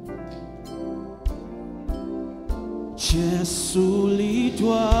 Jesu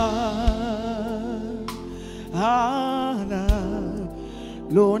lidwa ana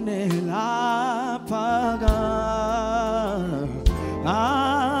lonela paga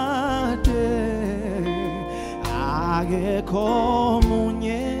ate age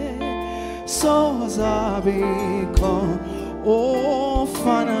komunye sozabiko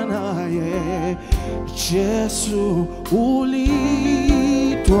ofana naye Jesu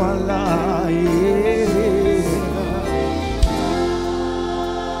ulitwa laye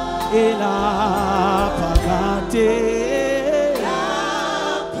ela pagate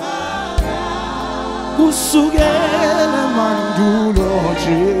kusugele mandulo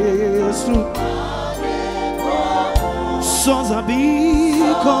Jesu sozabi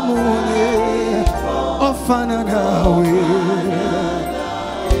komune ofana nawe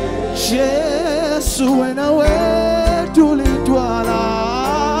Jesu wenawe tulitwala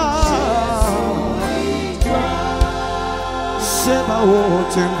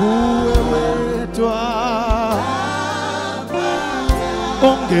wote nguwe wedwa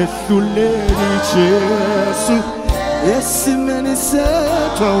ongehluleli Jesu esimeni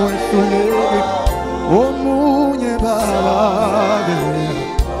sethu wehluleli omunye baba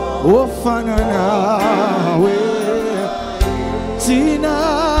ofana nawe thina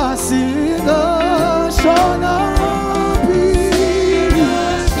singashona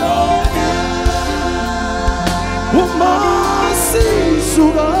uma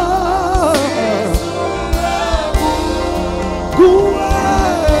sisuka kuwe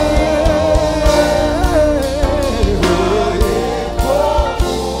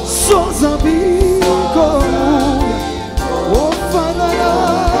sozabiko ofana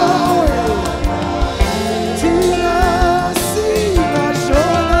nawe thina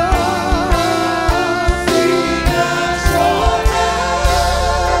singashona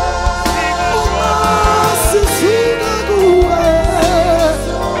uma sisuka kuwe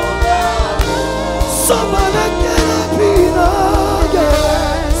sobalekela phina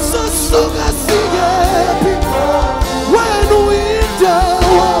sosuka siyepi wena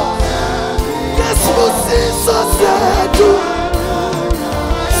uyindawo yesibusiso sethu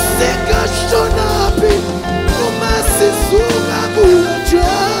singashonaphi uma sisuka kuwe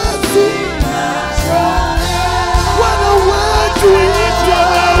Jesu wena wethu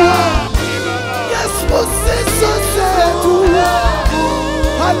uyindawo yesibusiso sethu.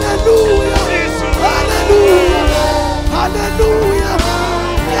 Hallelujah, hallelujah, hallelujah.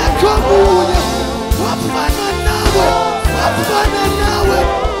 Yakobuya wafana nawe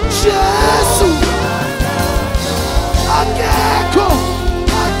Jesu akekho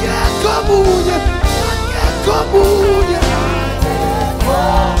munye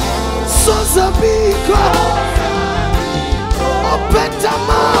sozabiko ophethe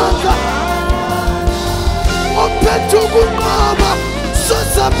amandla ophethe ukunqoba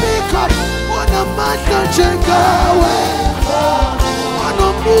sozabiko onamandla njengawe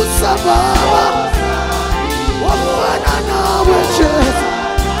onomusa baba wafana nawe Jesu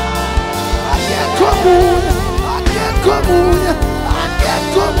akekho munye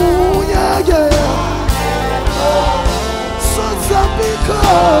yeah. Sozabiko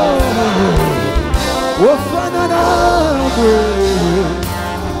wafana nawe.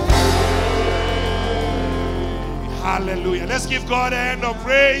 Hallelujah. Let's give God a hand of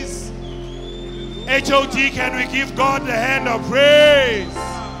praise. HOT, can we give God the hand of praise?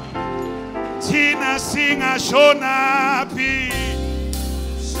 Tina singa shona pi.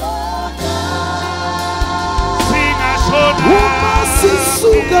 Singa shona.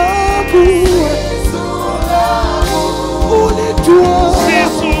 Sisuka kuwe ulitua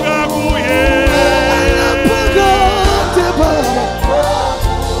Sisuka kuye anapagate baba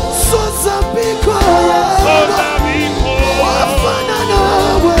sozabiko wafana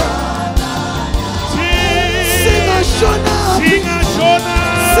nawe singashona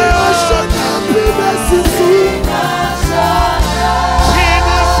besisu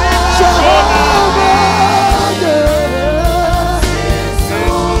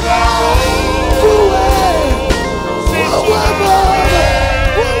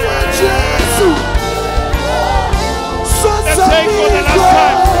Let's take for the last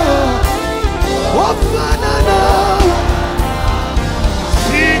time.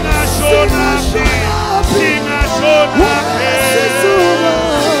 Singa shona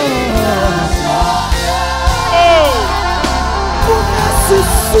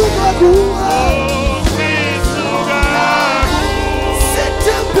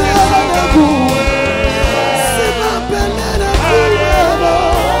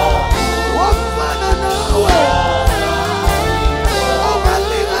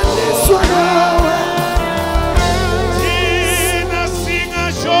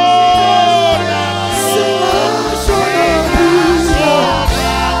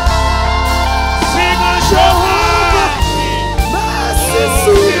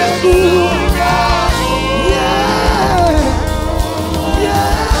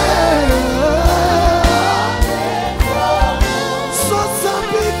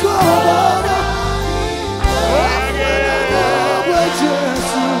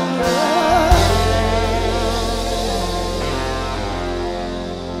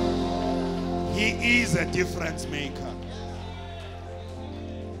difference maker.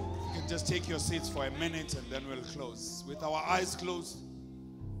 You can just take your seats for a minute and then we'll close. With our eyes closed,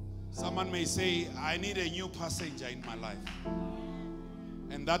 someone may say, I need a new passenger in my life.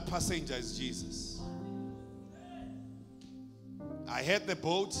 And that passenger is Jesus. I had the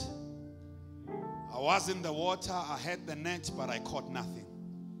boat, I was in the water, I had the net, but I caught nothing.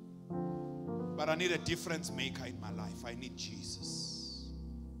 But I need a difference maker in my life. I need Jesus.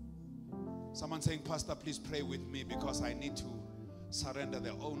 Someone saying, Pastor, please pray with me because I need to surrender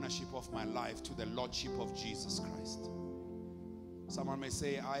the ownership of my life to the Lordship of Jesus Christ. Someone may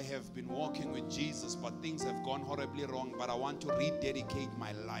say, I have been walking with Jesus, but things have gone horribly wrong, but I want to rededicate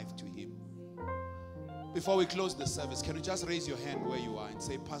my life to Him. Before we close the service, can you just raise your hand where you are and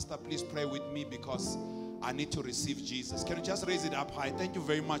say, Pastor, please pray with me because I need to receive Jesus. Can you just raise it up high? Thank you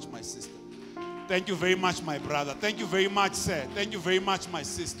very much, my sister. Thank you very much, my brother. Thank you very much, sir. Thank you very much, my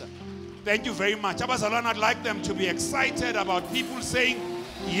sister. Thank you very much. Abazalwane, I'd like them to be excited about people saying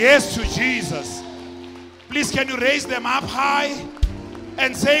yes to Jesus. Please, can you raise them up high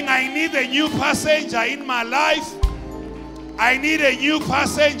and saying, I need a new passenger in my life. I need a new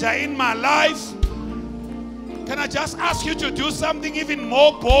passenger in my life. Can I just ask you to do something even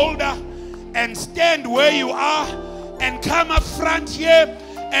more bolder and stand where you are and come up front here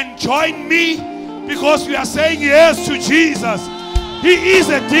and join me because we are saying yes to Jesus. He is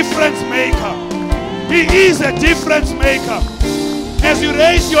a difference maker. He is a difference maker. As you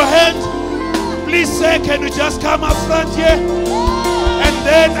raise your hand, please say, can you just come up front here? And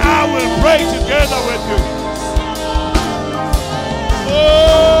then I will pray together with you.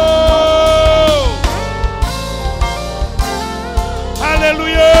 Oh!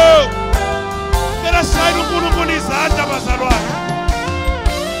 Hallelujah! Let us say,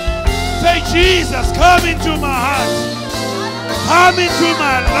 Jesus, come into my heart. Come into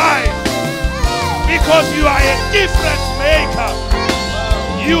my life. Because you are a difference maker.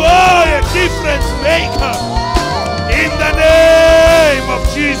 You are a difference maker. In the name of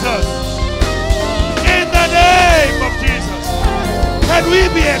Jesus. In the name of Jesus. Can we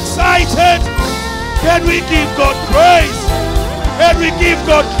be excited? Can we give God praise? Can we give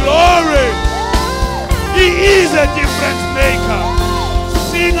God glory? He is a difference maker.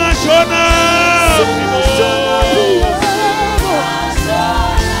 Sing a shona. Oh,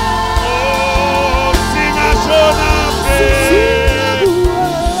 sing a shona.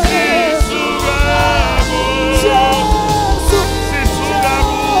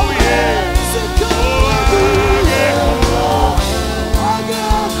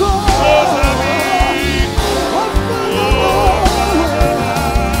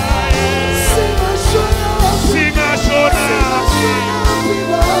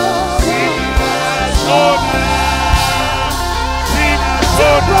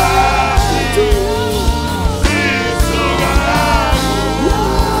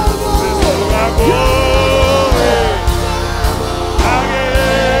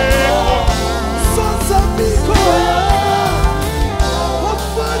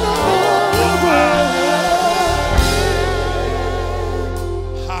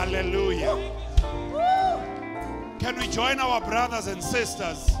 Brothers and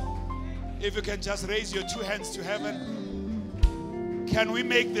sisters, if you can just raise your two hands to heaven, can we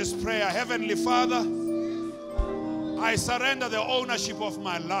make this prayer? Heavenly Father, I surrender the ownership of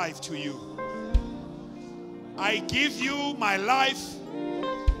my life to you. I give you my life.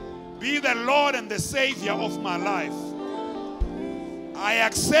 Be the Lord and the Savior of my life. I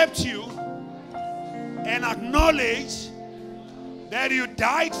accept you and acknowledge that you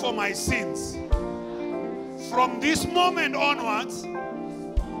died for my sins. From this moment onwards,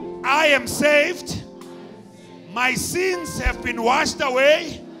 I am saved. My sins have been washed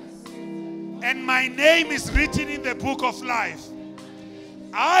away, and my name is written in the book of life.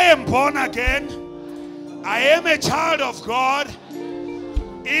 I am born again. I am a child of God.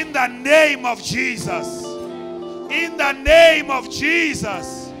 In the name of Jesus. In the name of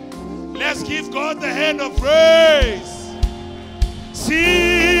Jesus. Let's give God the hand of praise.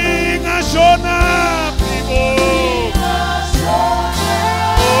 Sing a shona. Oh,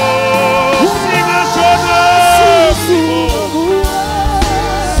 sing a shona.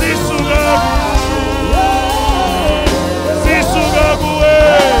 Sisugabu.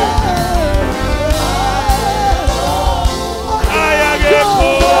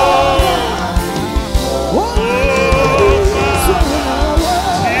 Ayageko.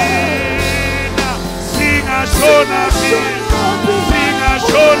 Sing a shona. Sing a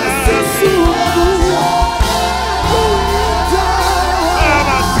shona.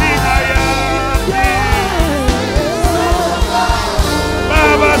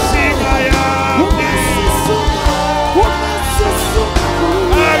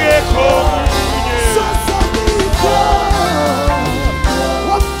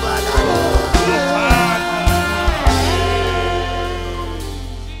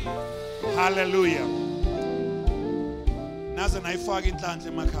 Hallelujah. Naze nayifaka inhlanhla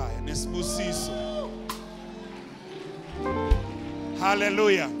emakhaya nesibusiso.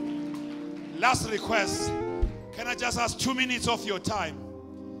 Hallelujah. Last request. Can I just ask 2 minutes of your time?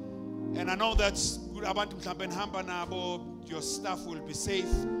 And I know that your staff will be safe.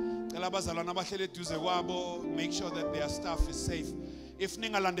 Make sure that their staff is safe. If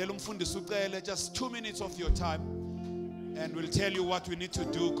just 2 minutes of your time, and we'll tell you what we need to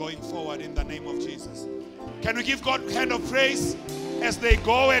do going forward in the name of Jesus. Can we give God a hand of praise as they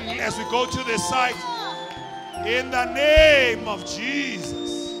go and as we go to the side? In the name of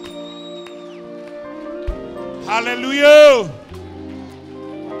Jesus. Hallelujah.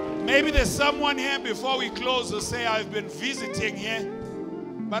 Maybe there's someone here before we close who say, I've been visiting here,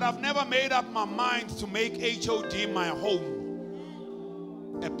 but I've never made up my mind to make HOD my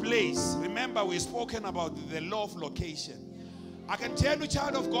home. A place. Remember, we've spoken about the law of location. I can tell you,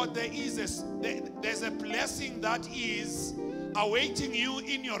 child of God, there's a blessing that is awaiting you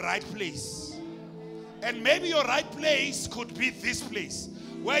in your right place. And maybe your right place could be this place,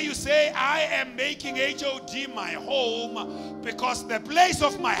 where you say, I am making HOD my home because the place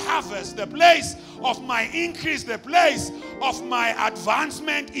of my harvest, the place of my increase, the place of my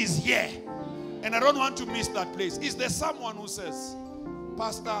advancement is here. And I don't want to miss that place. Is there someone who says,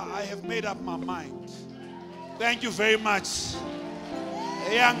 Pastor, I have made up my mind? Thank you very much.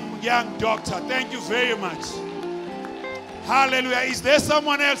 Young doctor, thank you very much. Hallelujah. Is there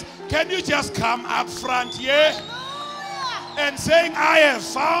someone else? Can you just come up front here and saying, I have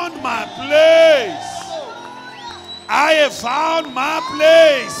found my place. I have found my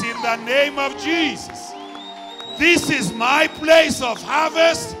place in the name of Jesus. This is my place of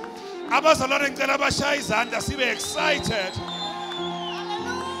harvest. Be excited.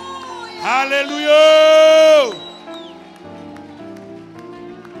 Hallelujah.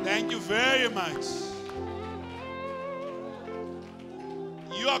 Thank you very much.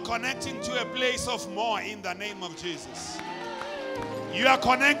 You are connecting to a place of more in the name of Jesus. You are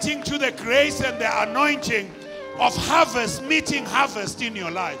connecting to the grace and the anointing of harvest, meeting harvest in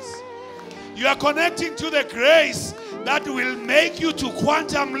your lives. You are connecting to the grace that will make you to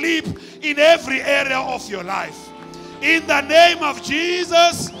quantum leap in every area of your life. In the name of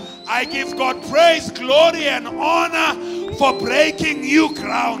Jesus, I give God praise, glory, and honor for breaking new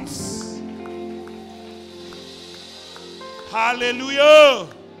grounds. Hallelujah.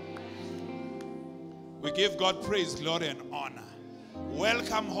 We give God praise, glory, and honor.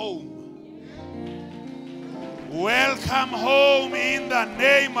 Welcome home. Welcome home in the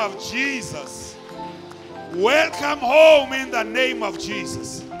name of Jesus. Welcome home in the name of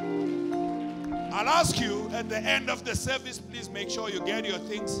Jesus. I'll ask you at the end of the service, please make sure you get your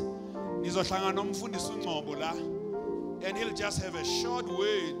things. And he'll just have a short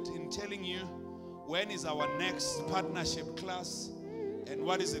word in telling you when is our next partnership class and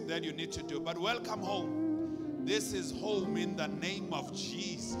what is it that you need to do. But welcome home. This is home in the name of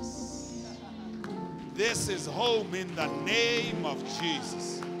Jesus. This is home in the name of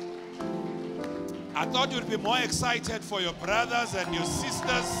Jesus. I thought you'd be more excited for your brothers and your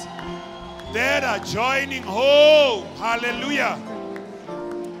sisters that are joining home. Hallelujah.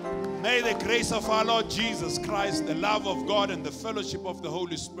 May the grace of our Lord Jesus Christ, the love of God, and the fellowship of the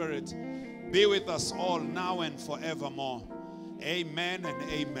Holy Spirit be with us all now and forevermore. Amen and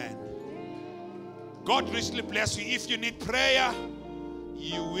amen. God richly bless you. If you need prayer,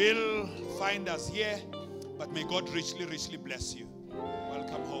 you will find us here. But may God richly, richly bless you.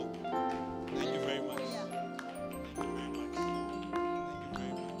 Welcome home. Thank you very much. Thank you very much.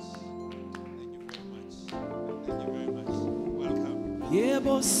 Thank you very much. Thank you very much. Welcome.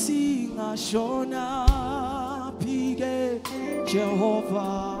 Yebo singa shona pige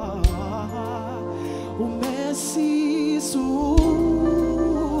Jehovah umesisunga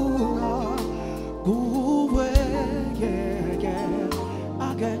kuwe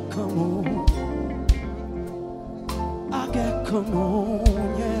I get come on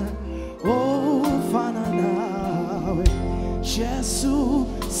yeah oh fana nawe Jesus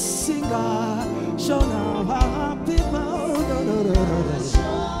singa shona people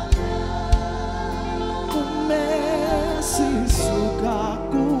Messi suka